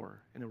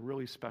power in a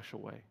really special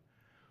way.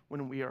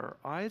 When our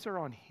eyes are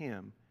on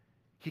him,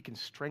 he can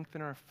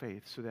strengthen our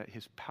faith so that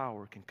his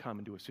power can come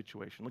into a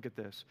situation. Look at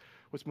this.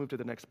 Let's move to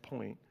the next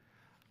point.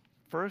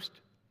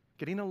 First,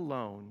 getting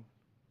alone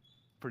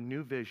for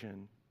new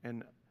vision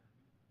and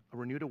a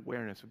renewed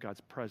awareness of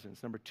God's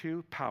presence. Number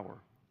 2, power.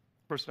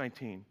 Verse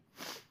 19,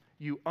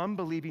 you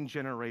unbelieving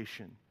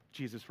generation,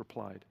 Jesus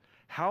replied,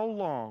 how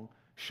long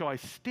shall I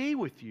stay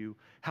with you?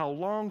 How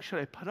long should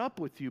I put up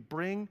with you?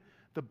 Bring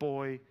the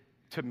boy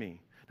to me.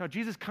 Now,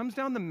 Jesus comes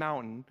down the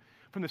mountain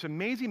from this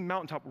amazing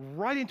mountaintop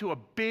right into a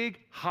big,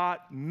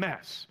 hot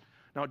mess.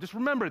 Now, just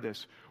remember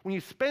this. When you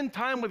spend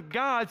time with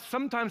God,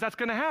 sometimes that's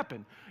going to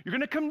happen. You're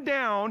going to come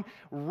down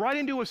right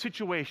into a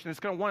situation that's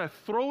going to want to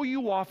throw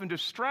you off and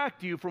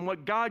distract you from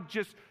what God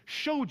just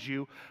showed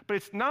you, but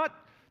it's not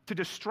to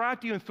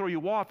distract you and throw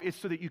you off. It's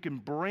so that you can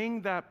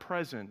bring that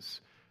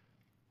presence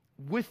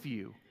with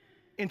you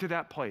into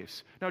that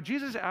place. Now,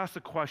 Jesus asked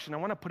the question, I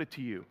want to put it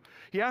to you.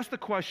 He asked the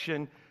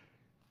question,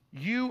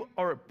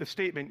 the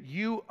statement,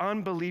 you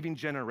unbelieving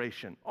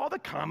generation. All the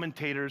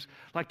commentators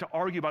like to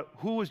argue about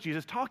who was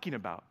Jesus talking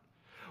about.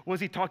 Was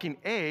he talking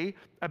A,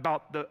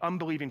 about the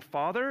unbelieving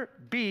father,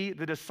 B,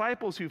 the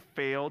disciples who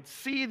failed,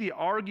 C, the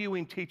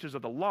arguing teachers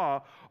of the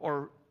law,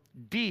 or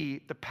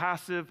D, the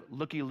passive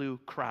looky-loo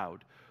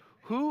crowd?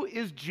 Who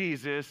is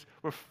Jesus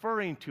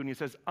referring to when he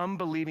says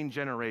unbelieving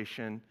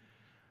generation?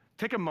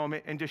 Take a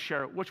moment and just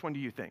share which one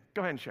do you think.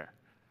 Go ahead and share.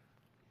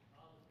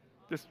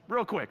 Just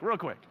real quick.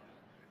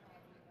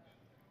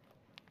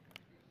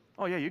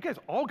 Oh yeah, you guys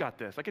all got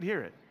this. I could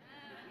hear it.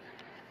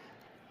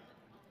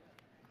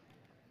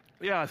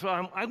 Yeah, so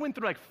I went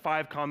through like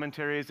 5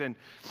 commentaries, and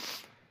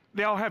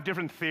they all have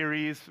different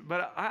theories,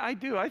 but I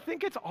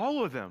think it's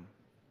all of them.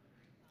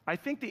 I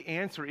think the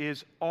answer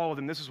is all of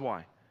them. This is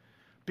why.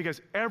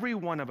 Because every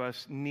one of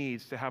us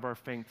needs to have our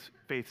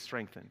faith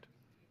strengthened.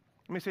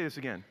 Let me say this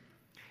again.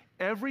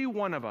 Every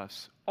one of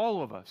us,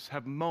 all of us,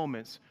 have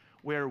moments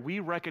where we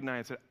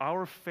recognize that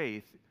our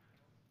faith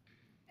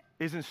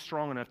isn't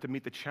strong enough to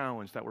meet the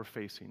challenge that we're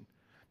facing.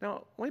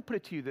 Now, let me put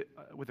it to you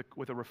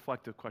with a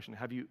reflective question.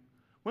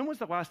 When was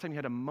the last time you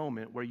had a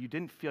moment where you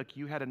didn't feel like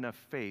you had enough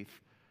faith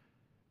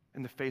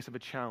in the face of a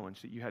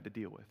challenge that you had to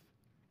deal with?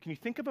 Can you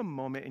think of a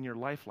moment in your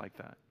life like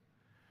that,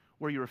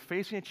 where you were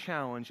facing a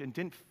challenge and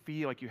didn't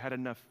feel like you had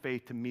enough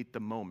faith to meet the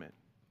moment?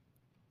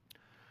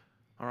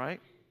 All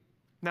right?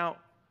 Now,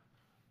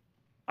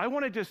 I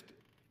want to just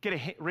get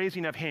a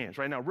raising of hands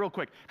right now, real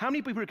quick. How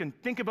many people can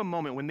think of a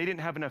moment when they didn't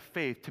have enough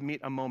faith to meet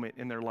a moment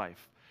in their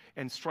life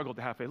and struggled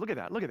to have faith? Look at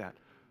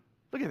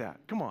that.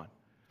 Come on.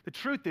 The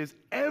truth is,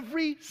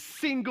 every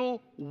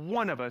single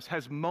one of us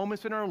has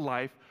moments in our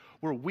life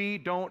where we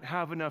don't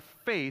have enough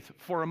faith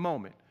for a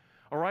moment.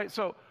 All right?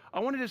 So I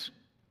want to just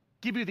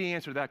give you the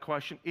answer to that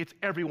question. It's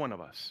every one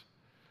of us.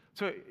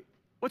 So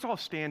let's all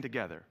stand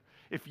together.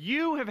 If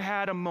you have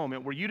had a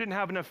moment where you didn't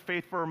have enough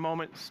faith for a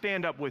moment,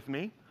 stand up with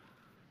me.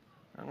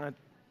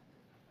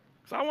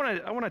 So I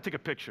want to take a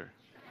picture.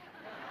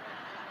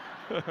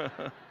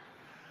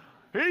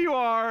 Here you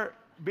are,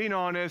 being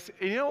honest.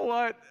 And you know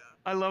what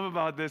I love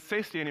about this?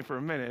 Stay standing for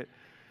a minute.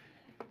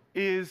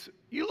 Is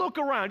you look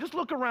around. Just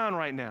look around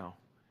right now.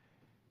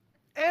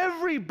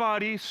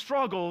 Everybody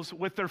struggles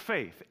with their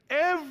faith.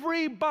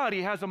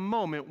 Everybody has a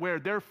moment where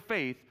their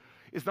faith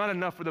is not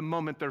enough for the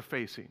moment they're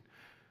facing.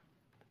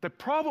 The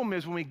problem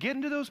is when we get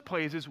into those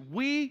places,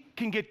 we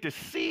can get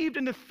deceived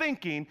into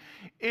thinking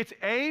it's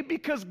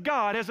because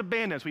God has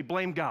abandoned us. We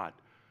blame God.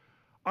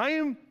 I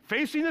am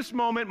facing this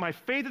moment. My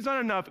faith is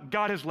not enough.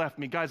 God has left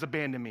me. God has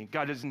abandoned me.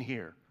 God isn't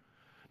here.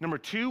 Number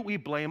 2, we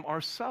blame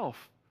ourselves.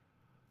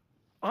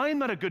 I'm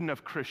not a good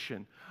enough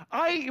Christian.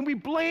 And we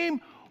blame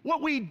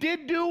what we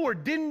did do or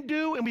didn't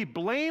do, and we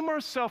blame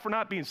ourselves for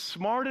not being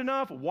smart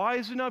enough,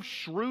 wise enough,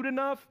 shrewd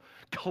enough,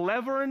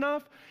 clever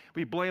enough.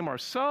 We blame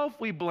ourselves,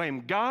 we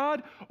blame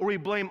God, or we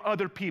blame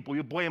other people.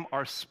 We blame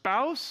our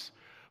spouse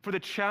for the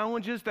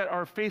challenges that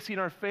are facing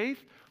our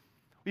faith.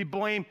 We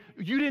blame,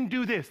 you didn't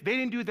do this, they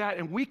didn't do that,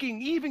 and we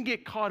can even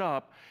get caught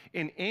up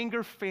in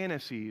anger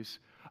fantasies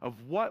of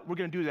what we're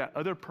going to do to that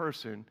other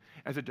person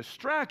as a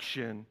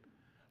distraction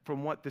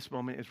from what this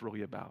moment is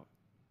really about.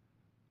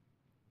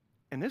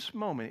 And this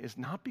moment is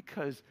not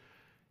because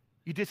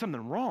you did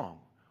something wrong.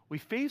 We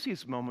face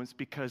these moments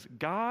because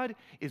God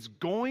is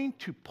going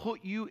to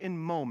put you in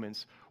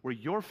moments where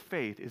your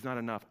faith is not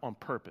enough on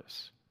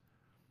purpose.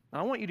 Now,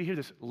 I want you to hear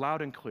this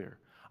loud and clear.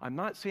 I'm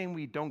not saying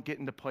we don't get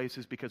into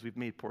places because we've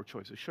made poor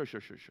choices. Sure.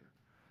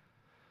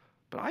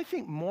 But I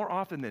think more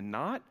often than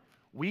not,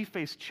 we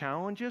face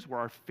challenges where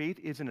our faith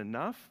isn't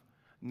enough,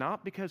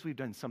 not because we've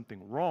done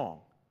something wrong,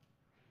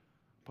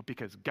 but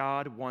because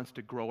God wants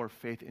to grow our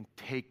faith and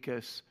take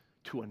us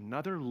to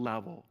another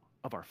level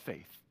of our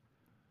faith.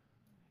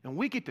 And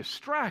we get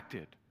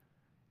distracted,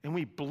 and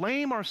we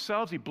blame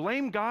ourselves, we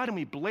blame God, and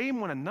we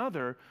blame one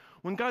another,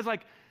 when God's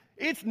like,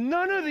 it's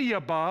none of the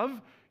above.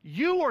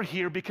 You are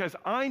here because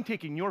I'm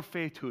taking your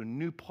faith to a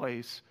new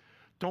place.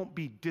 Don't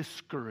be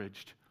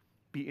discouraged.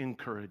 Be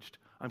encouraged.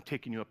 I'm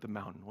taking you up the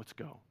mountain. Let's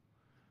go.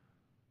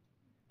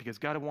 Because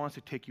God wants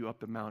to take you up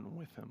the mountain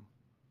with him.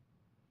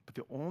 But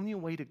the only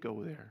way to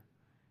go there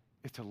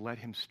is to let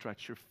him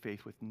stretch your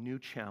faith with new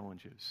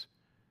challenges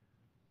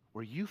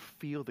where you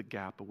feel the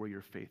gap of where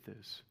your faith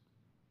is.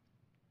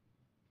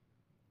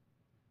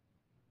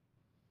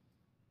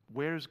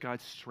 Where's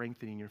God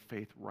strengthening your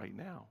faith right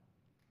now?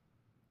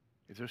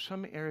 Is there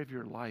some area of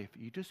your life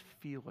you just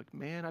feel like,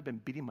 man, I've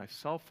been beating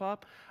myself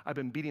up, I've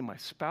been beating my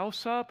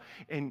spouse up,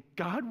 and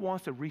God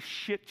wants to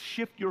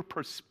shift your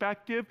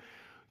perspective?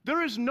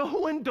 There is no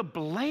one to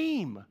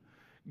blame.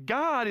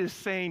 God is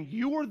saying,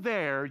 you are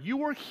there,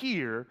 you are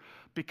here,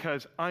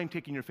 because I'm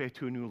taking your faith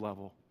to a new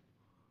level.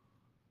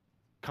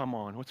 Come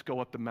on, let's go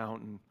up the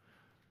mountain.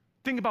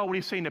 Think about what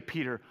he's saying to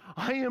Peter.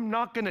 I am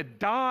not going to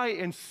die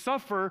and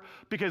suffer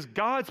because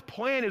God's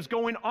plan is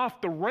going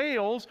off the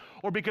rails,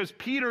 or because,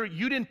 Peter,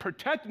 you didn't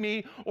protect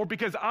me, or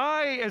because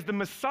I, as the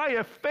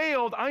Messiah,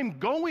 failed. I'm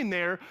going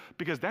there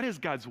because that is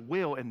God's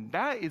will, and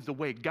that is the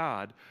way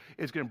God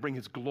is going to bring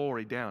his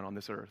glory down on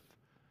this earth.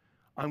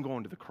 I'm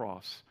going to the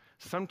cross.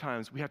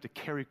 Sometimes we have to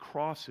carry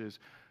crosses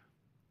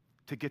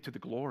to get to the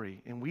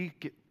glory, and we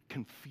get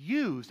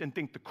confused and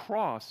think the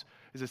cross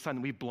is a sign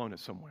that we've blown it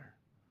somewhere.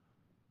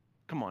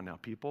 Come on now,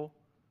 people.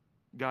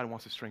 God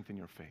wants to strengthen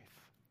your faith.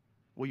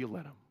 Will you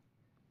let him?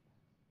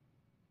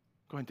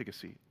 Go ahead and take a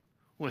seat.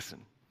 Listen,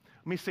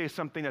 let me say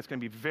something that's going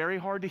to be very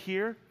hard to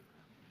hear,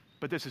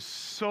 but this is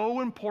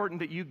so important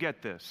that you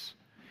get this.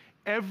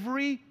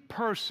 Every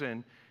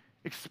person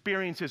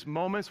experiences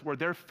moments where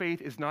their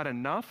faith is not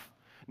enough.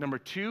 Number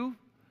two,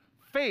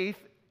 faith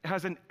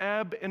has an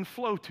ebb and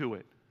flow to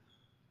it.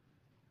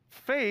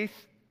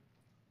 Faith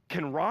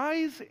can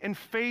rise and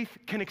faith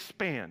can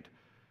expand.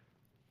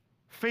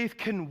 Faith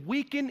can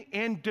weaken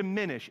and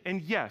diminish.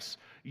 And yes,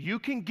 you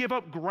can give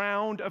up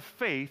ground of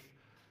faith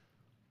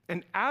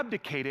and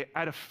abdicate it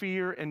out of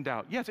fear and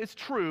doubt. Yes, it's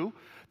true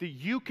that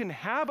you can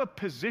have a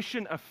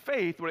position of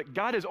faith where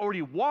God has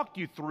already walked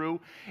you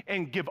through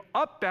and give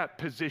up that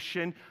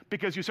position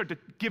because you start to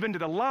give into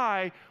the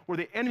lie where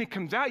the enemy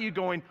comes at you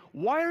going,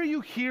 why are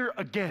you here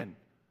again?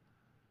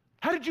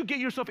 How did you get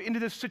yourself into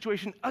this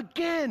situation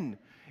again?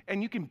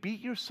 And you can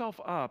beat yourself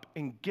up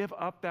and give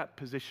up that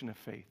position of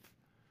faith.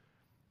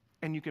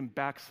 And you can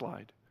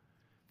backslide.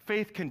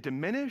 Faith can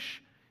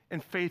diminish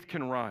and faith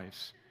can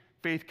rise.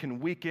 Faith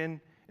can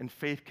weaken and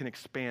faith can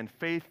expand.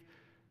 Faith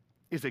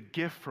is a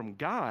gift from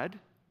God.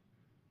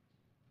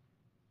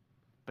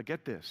 But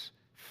get this,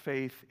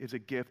 faith is a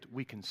gift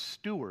we can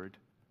steward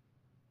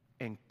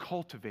and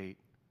cultivate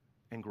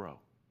and grow.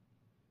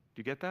 Do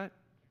you get that?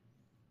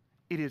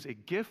 It is a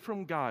gift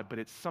from God, but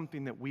it's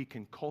something that we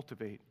can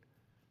cultivate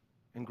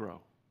and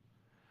grow.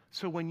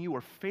 So when you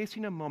are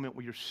facing a moment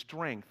where your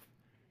strength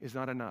is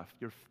not enough,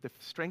 the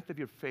strength of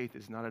your faith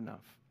is not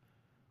enough,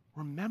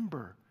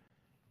 remember,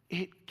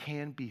 it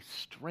can be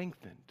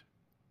strengthened.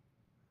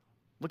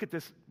 Look at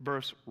this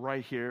verse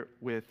right here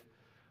with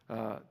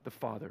the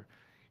Father.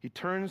 He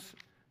turns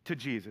to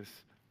Jesus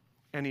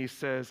and he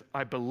says,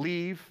 I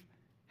believe,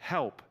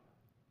 help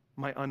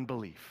my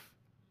unbelief.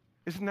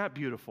 Isn't that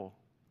beautiful?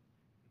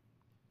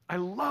 I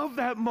love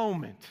that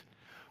moment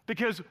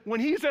because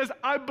when he says,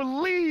 I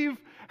believe,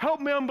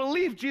 help my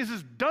unbelief,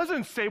 Jesus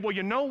doesn't say, well,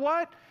 you know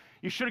what?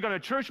 You should have gone to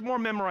church more,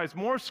 memorized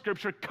more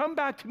scripture, come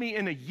back to me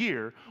in a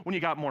year when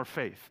you got more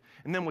faith,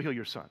 and then we'll heal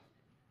your son.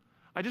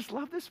 I just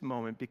love this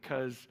moment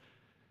because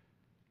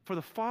for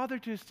the Father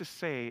just to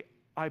say,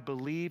 I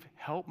believe,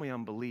 help my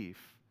unbelief,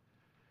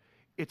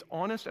 it's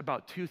honest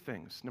about two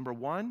things. Number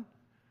one,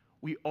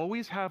 we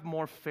always have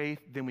more faith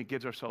than we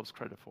give ourselves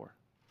credit for.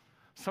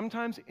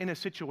 Sometimes in a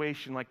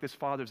situation like this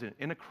Father's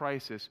in a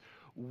crisis,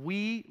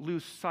 we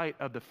lose sight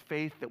of the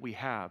faith that we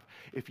have.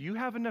 If you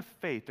have enough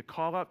faith to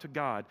call out to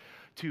God,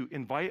 to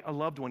invite a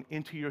loved one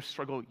into your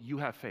struggle, you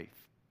have faith.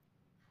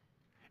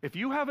 If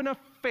you have enough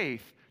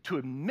faith to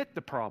admit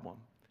the problem,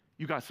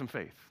 you got some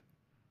faith.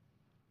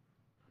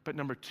 But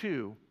number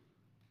two,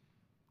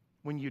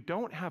 when you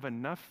don't have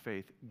enough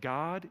faith,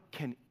 God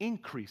can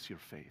increase your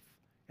faith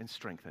and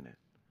strengthen it.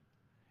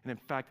 And in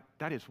fact,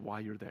 that is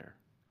why you're there.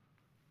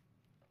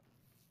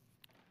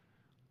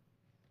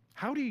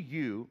 How do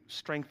you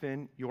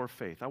strengthen your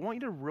faith? I want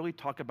you to really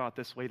talk about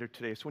this later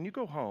today. So when you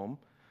go home,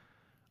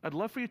 I'd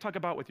love for you to talk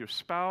about with your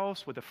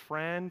spouse, with a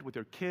friend, with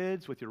your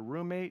kids, with your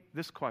roommate,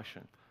 this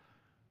question.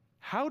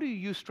 How do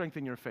you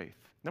strengthen your faith?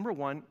 Number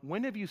one,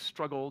 when have you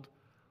struggled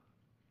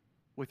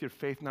with your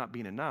faith not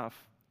being enough?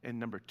 And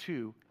number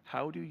two,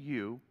 how do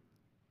you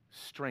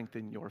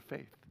strengthen your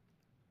faith?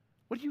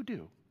 What do you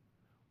do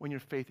when your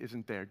faith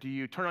isn't there? Do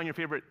you turn on your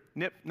favorite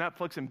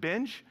Netflix and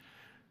binge?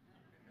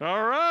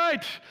 All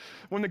right,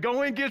 when the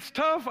going gets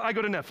tough, I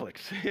go to Netflix,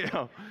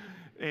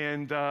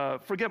 and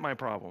forget my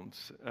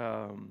problems.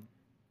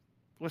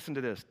 Listen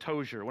to this.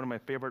 Tozer, one of my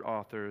favorite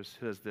authors,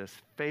 says this: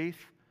 faith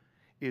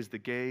is the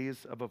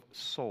gaze of a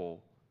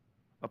soul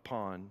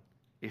upon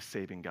a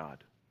saving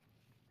God.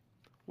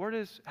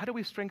 How do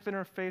we strengthen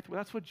our faith? Well,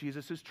 that's what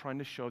Jesus is trying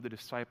to show the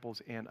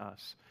disciples and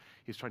us.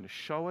 He's trying to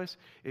show us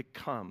it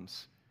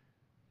comes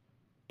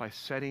by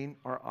setting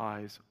our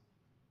eyes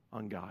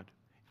on God.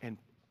 And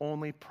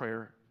only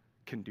prayer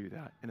can do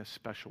that in a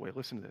special way.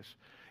 Listen to this.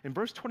 In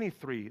verse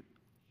 23,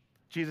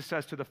 Jesus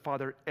says to the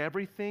Father,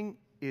 everything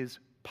is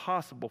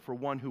possible for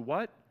one who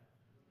what?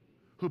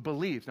 Who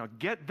believes. Now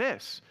get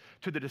this.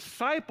 To the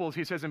disciples,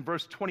 he says in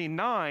verse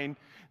 29,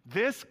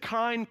 this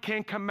kind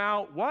can come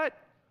out what?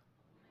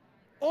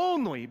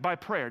 Only by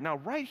prayer. Now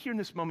right here in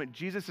this moment,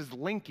 Jesus is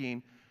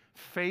linking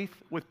faith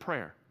with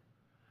prayer.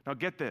 Now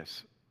get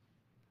this.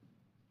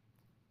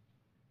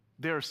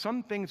 There are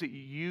some things that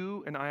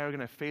you and I are going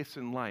to face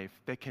in life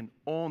that can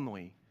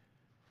only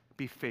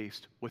be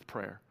faced with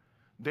prayer.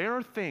 There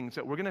are things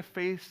that we're going to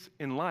face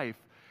in life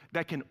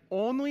that can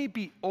only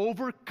be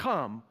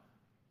overcome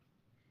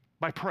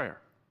by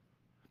prayer.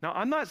 Now,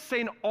 I'm not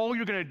saying all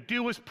you're going to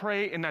do is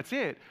pray and that's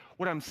it.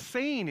 What I'm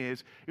saying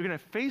is you're going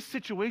to face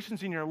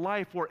situations in your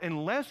life where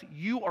unless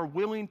you are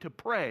willing to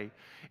pray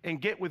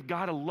and get with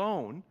God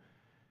alone,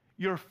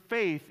 your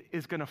faith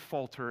is going to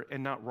falter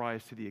and not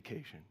rise to the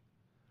occasion.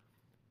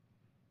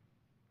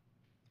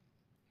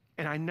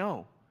 And I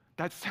know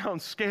that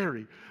sounds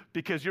scary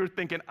because you're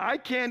thinking, I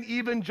can't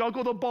even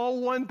juggle the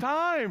ball one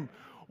time.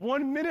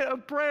 1 minute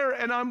of prayer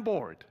and I'm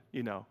bored,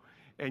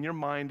 and your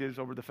mind is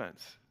over the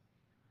fence.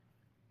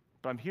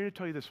 But I'm here to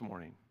tell you this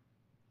morning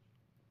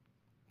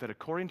that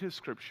according to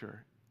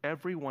Scripture,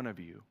 every one of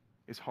you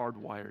is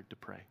hardwired to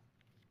pray.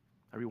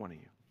 Every one of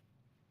you.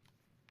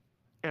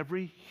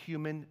 Every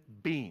human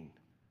being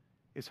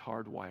is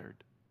hardwired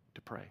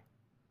to pray.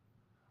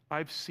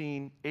 I've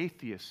seen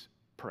atheists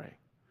pray.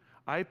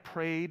 I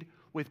prayed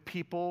with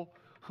people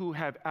who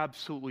have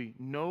absolutely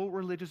no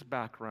religious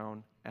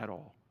background at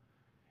all.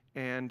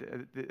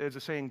 And as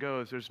the saying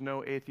goes, there's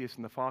no atheist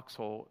in the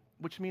foxhole,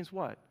 which means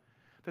what?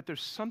 That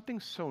there's something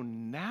so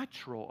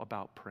natural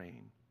about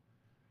praying.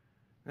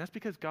 And that's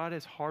because God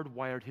has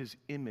hardwired his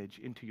image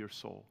into your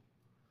soul.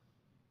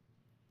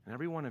 And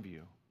every one of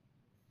you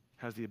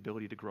has the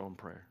ability to grow in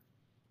prayer.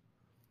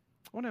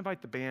 I want to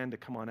invite the band to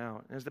come on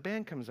out. And as the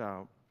band comes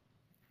out,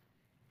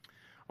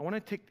 I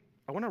want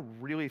to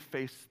really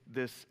face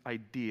this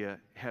idea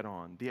head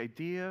on. The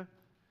idea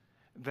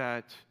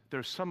that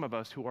there's some of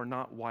us who are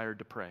not wired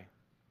to pray.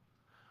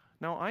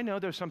 Now, I know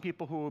there's some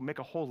people who make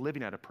a whole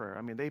living out of prayer.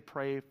 I mean, they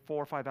pray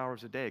 4 or 5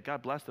 hours a day.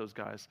 God bless those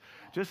guys.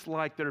 Just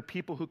like there are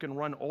people who can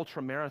run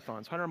ultra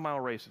marathons, 100-mile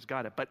races,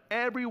 got it. But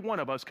every one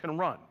of us can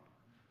run.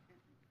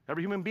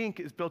 Every human being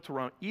is built to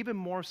run. Even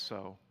more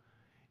so,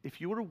 if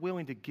you are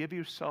willing to give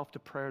yourself to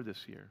prayer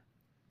this year,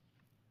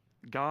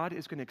 God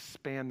is going to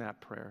expand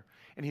that prayer.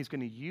 And he's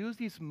going to use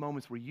these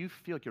moments where you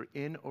feel like you're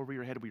in over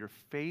your head, where your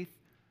faith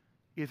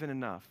isn't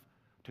enough,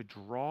 to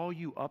draw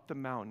you up the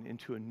mountain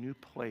into a new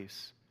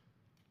place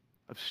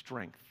of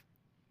strength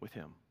with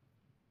him.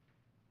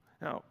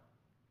 Now,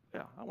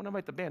 I want to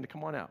invite the band to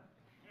come on out.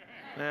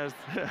 So,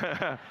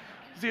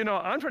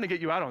 I'm trying to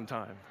get you out on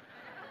time.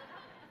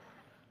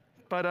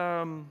 But,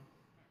 I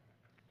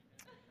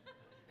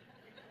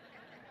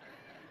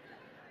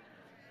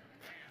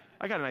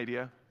got an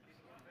idea.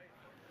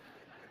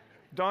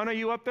 Don, are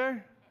you up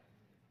there?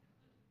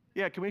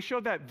 Yeah, can we show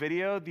that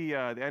video, the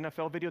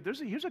NFL video?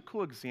 Here's a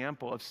cool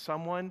example of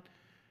someone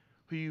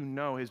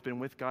who has been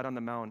with God on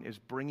the mountain, is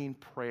bringing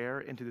prayer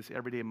into this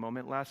everyday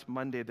moment. Last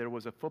Monday, there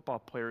was a football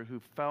player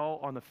who fell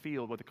on the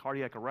field with a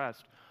cardiac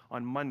arrest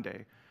on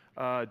Monday,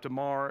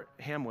 Damar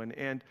Hamlin.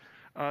 And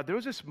there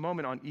was this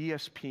moment on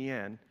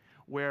ESPN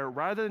where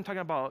rather than talking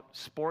about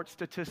sports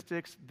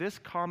statistics, this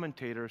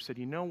commentator said,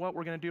 you know what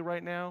we're going to do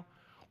right now?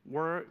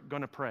 We're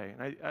going to pray.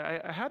 And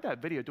I had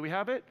that video. Do we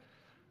have it?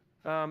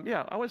 I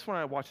just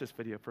want to watch this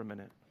video for a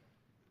minute.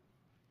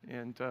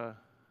 And see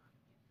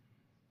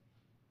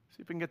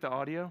if we can get the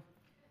audio.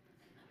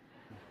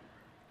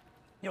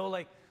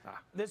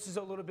 This is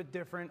a little bit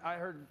different.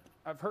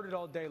 I've heard it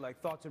all day,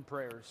 like thoughts and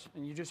prayers.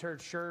 And you just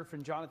heard Scherf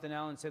and Jonathan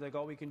Allen say,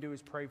 all we can do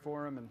is pray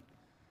for him. And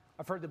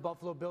I've heard the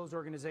Buffalo Bills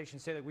organization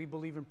say that we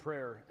believe in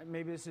prayer. And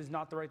maybe this is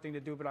not the right thing to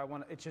do, but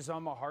it's just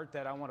on my heart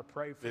that I want to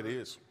pray for it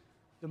is.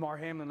 Damar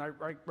Hamlin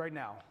right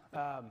now.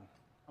 I'm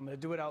going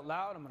to do it out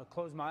loud. I'm going to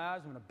close my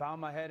eyes. I'm going to bow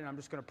my head, and I'm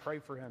just going to pray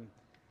for him.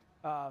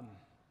 God,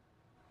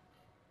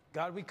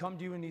 we come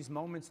to you in these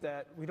moments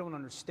that we don't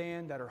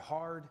understand, that are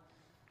hard,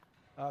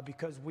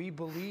 because we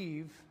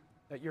believe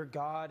that you're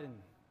God, and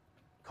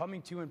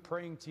coming to you and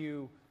praying to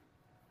you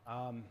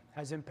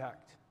has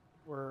impact.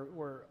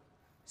 We're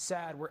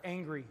sad, we're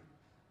angry,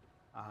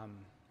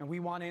 and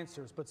we want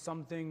answers, but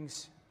some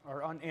things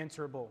are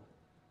unanswerable.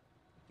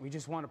 We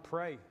just want to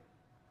pray,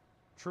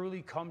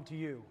 truly come to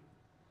you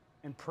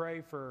and pray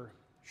for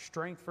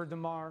strength for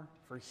Damar,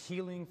 for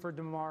healing for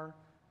Damar,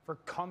 for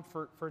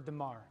comfort for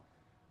Damar,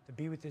 to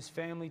be with his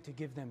family, to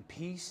give them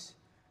peace.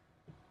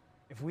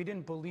 If we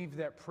didn't believe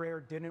that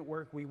prayer didn't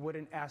work, we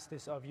wouldn't ask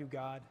this of you,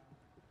 God.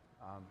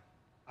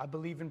 I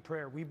believe in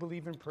prayer. We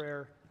believe in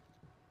prayer.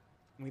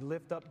 We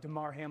lift up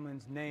Damar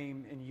Hamlin's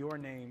name in your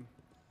name.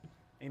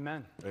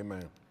 Amen.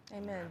 Amen.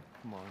 Amen.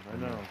 Come on, I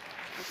know.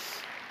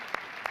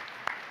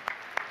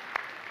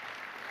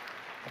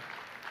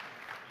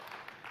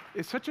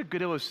 It's such a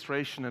good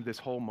illustration of this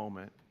whole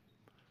moment.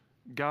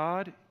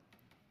 God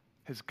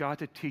has got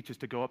to teach us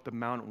to go up the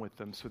mountain with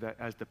them so that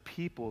as the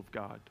people of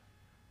God,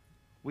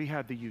 we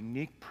have the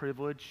unique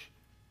privilege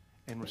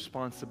and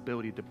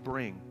responsibility to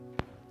bring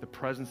the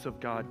presence of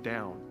God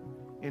down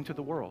into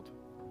the world,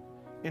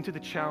 into the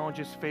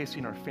challenges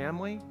facing our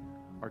family,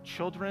 our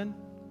children,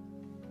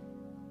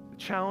 the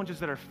challenges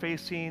that are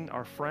facing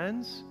our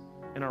friends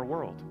and our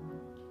world.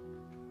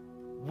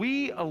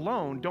 We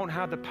alone don't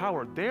have the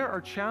power. There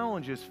are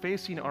challenges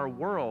facing our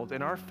world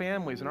and our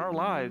families and our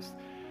lives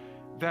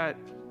that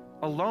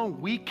alone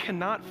we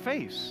cannot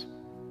face.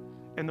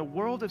 And the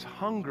world is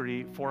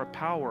hungry for a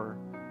power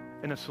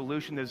and a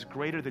solution that is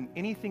greater than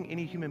anything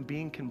any human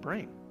being can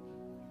bring.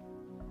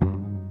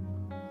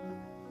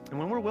 And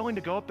when we're willing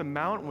to go up the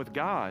mountain with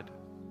God,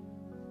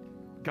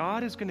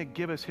 God is going to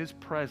give us his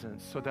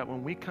presence so that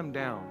when we come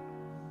down,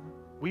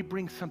 we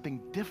bring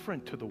something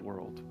different to the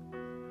world.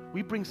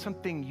 We bring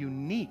something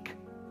unique,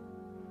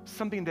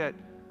 something that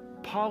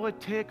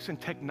politics and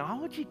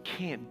technology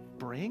can't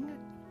bring,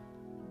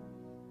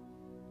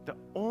 that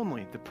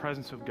only the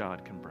presence of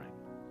God can bring.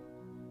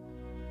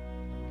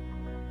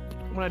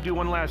 I want to do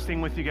one last thing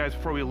with you guys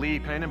before we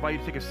leave. Can I invite you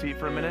to take a seat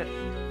for a minute?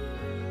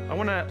 I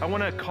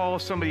want to call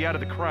somebody out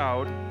of the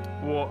crowd,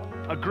 well,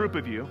 a group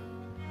of you.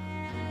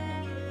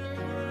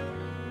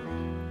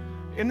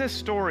 In this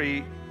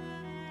story,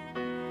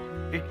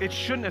 it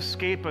shouldn't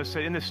escape us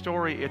that in this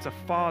story, it's a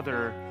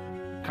father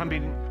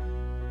coming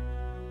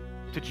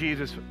to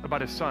Jesus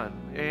about his son.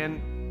 And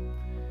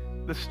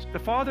the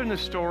father in the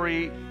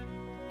story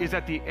is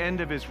at the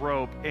end of his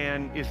rope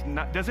and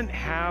doesn't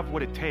have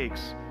what it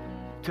takes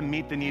to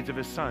meet the needs of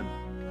his son.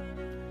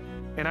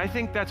 And I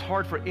think that's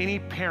hard for any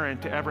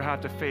parent to ever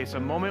have to face, a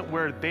moment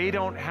where they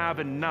don't have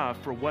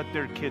enough for what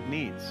their kid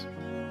needs.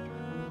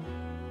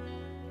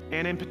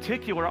 And in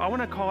particular, I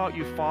want to call out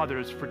you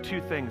fathers for two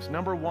things.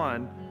 Number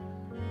one,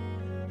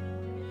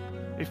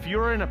 if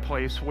you're in a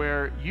place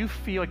where you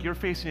feel like you're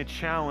facing a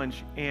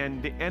challenge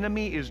and the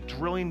enemy is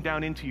drilling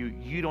down into you,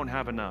 you don't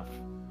have enough.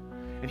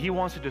 And he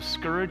wants to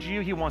discourage you,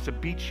 he wants to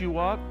beat you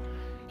up,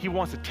 he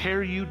wants to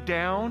tear you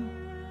down,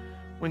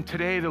 when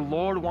today the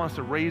Lord wants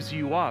to raise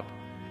you up.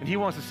 And he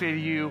wants to say to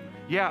you,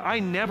 yeah, I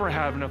never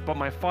have enough, but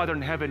my Father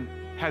in heaven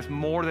has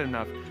more than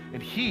enough.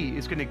 And he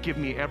is going to give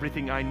me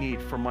everything I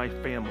need for my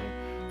family,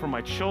 for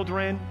my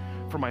children,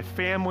 for my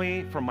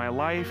family, for my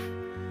life.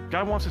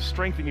 God wants to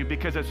strengthen you,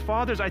 because as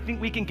fathers, I think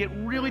we can get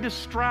really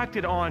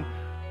distracted on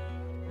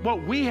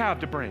what we have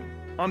to bring,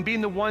 on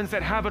being the ones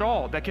that have it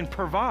all, that can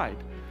provide.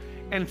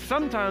 And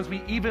sometimes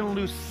we even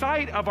lose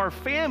sight of our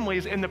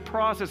families in the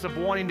process of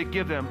wanting to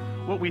give them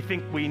what we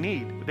think they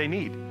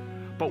need.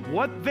 But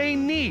what they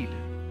need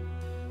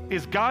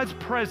is God's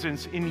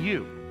presence in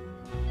you.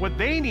 What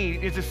they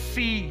need is to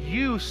see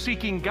you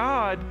seeking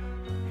God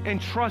and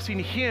trusting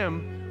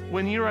him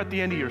when you're at the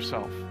end of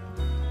yourself.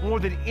 More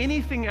than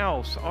anything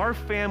else, our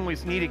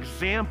families need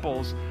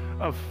examples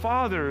of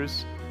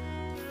fathers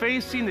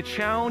facing the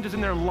challenges in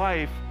their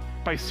life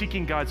by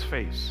seeking God's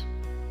face.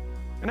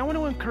 And I want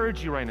to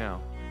encourage you right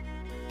now,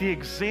 the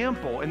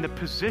example and the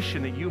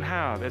position that you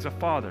have as a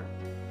father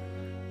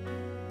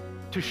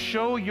to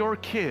show your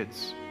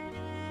kids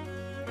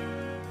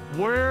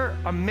where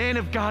a man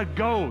of God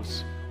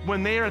goes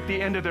when they are at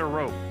the end of their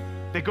rope.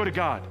 They go to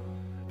God.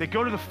 They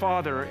go to the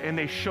Father and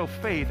they show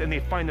faith and they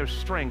find their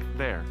strength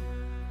there.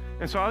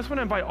 And so I just want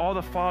to invite all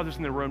the fathers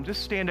in the room,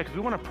 just stand up because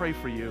we want to pray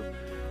for you.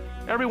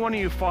 Every one of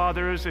you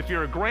fathers, if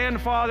you're a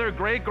grandfather,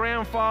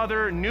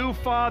 great-grandfather, new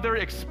father,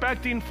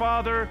 expecting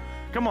father,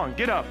 come on,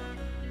 get up.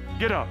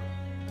 Get up.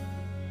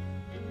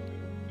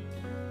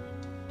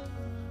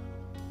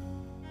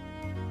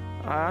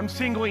 I'm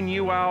singling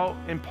you out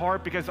in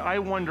part because I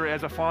wonder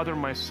as a father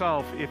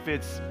myself if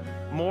it's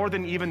more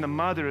than even the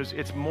mothers,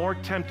 it's more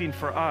tempting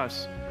for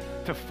us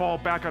to fall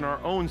back on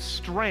our own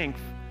strength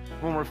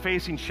when we're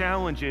facing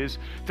challenges,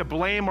 to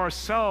blame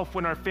ourselves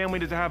when our family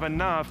doesn't have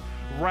enough,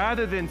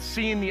 rather than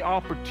seeing the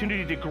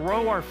opportunity to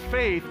grow our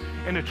faith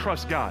and to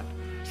trust God.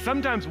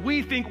 Sometimes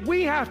we think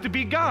we have to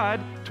be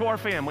God to our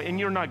family, and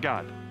you're not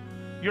God.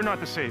 You're not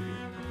the Savior.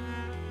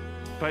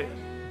 But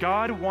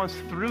God wants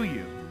through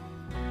you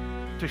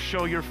to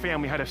show your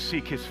family how to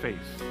seek his face.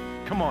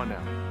 Come on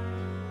now.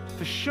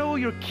 To show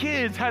your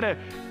kids how to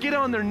get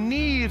on their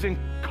knees and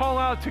call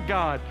out to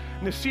God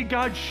and to see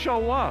God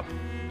show up.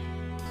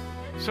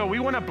 So we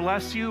want to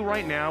bless you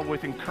right now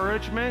with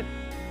encouragement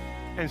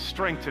and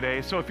strength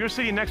today. So if you're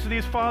sitting next to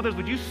these fathers,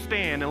 would you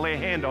stand and lay a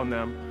hand on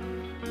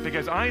them?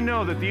 Because I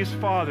know that these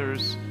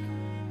fathers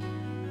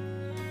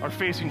are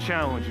facing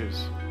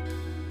challenges.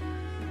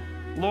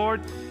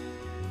 Lord,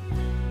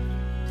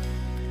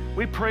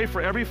 we pray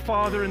for every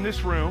father in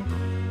this room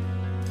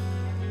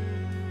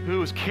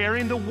who is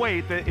carrying the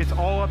weight that it's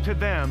all up to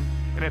them,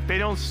 and if they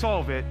don't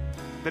solve it,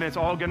 then it's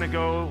all gonna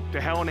go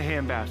to hell in a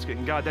handbasket.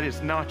 And God, that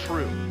is not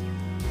true.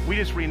 We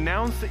just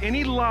renounce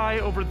any lie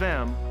over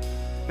them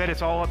that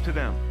it's all up to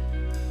them.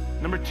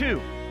 Number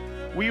two,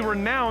 we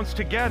renounce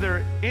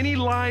together any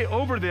lie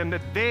over them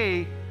that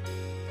they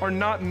are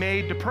not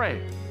made to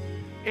pray.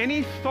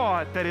 Any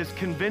thought that has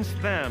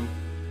convinced them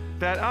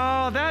that,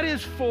 that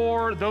is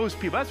for those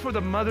people. That's for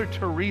the Mother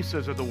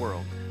Teresas of the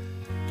world.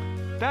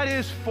 That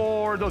is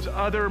for those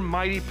other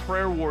mighty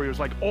prayer warriors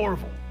like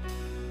Orville.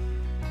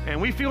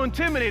 And we feel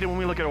intimidated when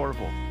we look at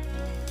Orville.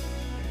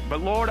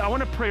 But Lord, I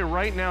want to pray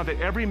right now that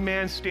every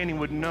man standing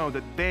would know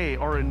that they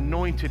are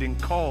anointed and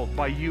called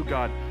by you,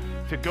 God,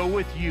 to go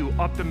with you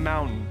up the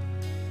mountain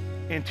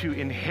and to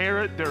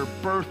inherit their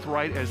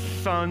birthright as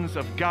sons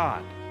of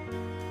God.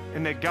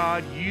 And that,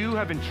 God, you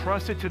have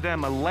entrusted to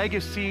them a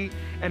legacy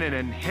and an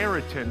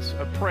inheritance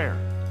of prayer.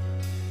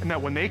 And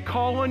that when they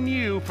call on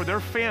you for their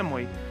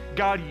family,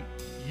 God,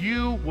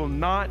 you will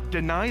not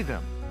deny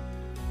them.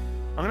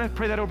 I'm going to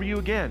pray that over you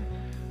again.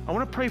 I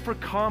want to pray for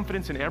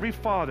confidence in every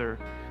father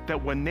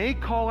that when they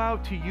call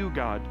out to you,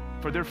 God,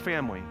 for their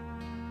family,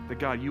 that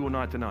God, you will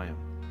not deny them.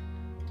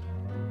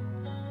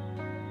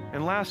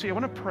 And lastly, I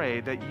want to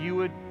pray that you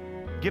would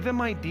give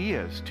them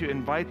ideas to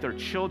invite their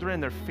children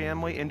and their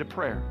family into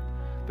prayer,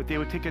 that they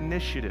would take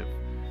initiative,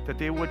 that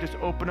they would just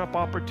open up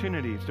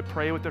opportunities to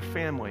pray with their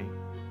family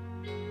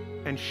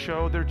and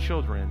show their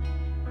children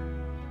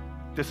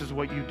this is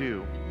what you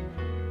do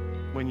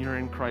when you're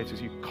in crisis.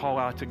 You call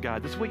out to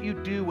God. This is what you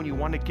do when you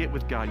want to get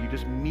with God. You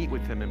just meet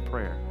with him in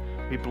prayer.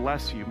 We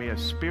bless you. May a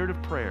spirit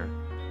of prayer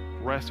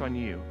rest on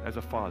you as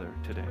a father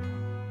today.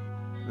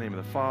 In the name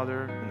of the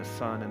Father, and the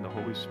Son, and the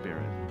Holy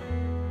Spirit.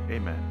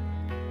 Amen.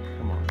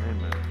 Come on,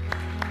 amen.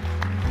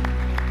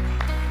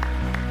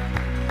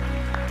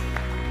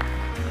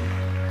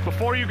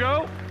 Before you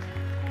go,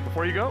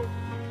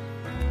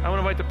 I want to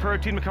invite the prayer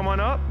team to come on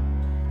up.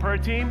 Prayer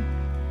team.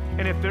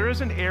 And if there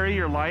is an area of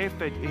your life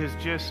that is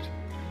just,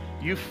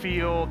 you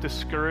feel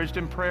discouraged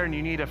in prayer and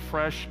you need a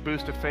fresh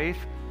boost of faith,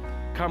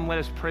 come let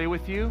us pray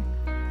with you.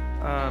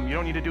 You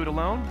don't need to do it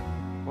alone.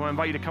 I want to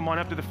invite you to come on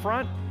up to the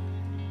front.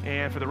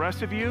 And for the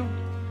rest of you,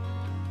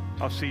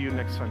 I'll see you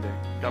next Sunday.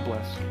 God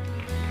bless.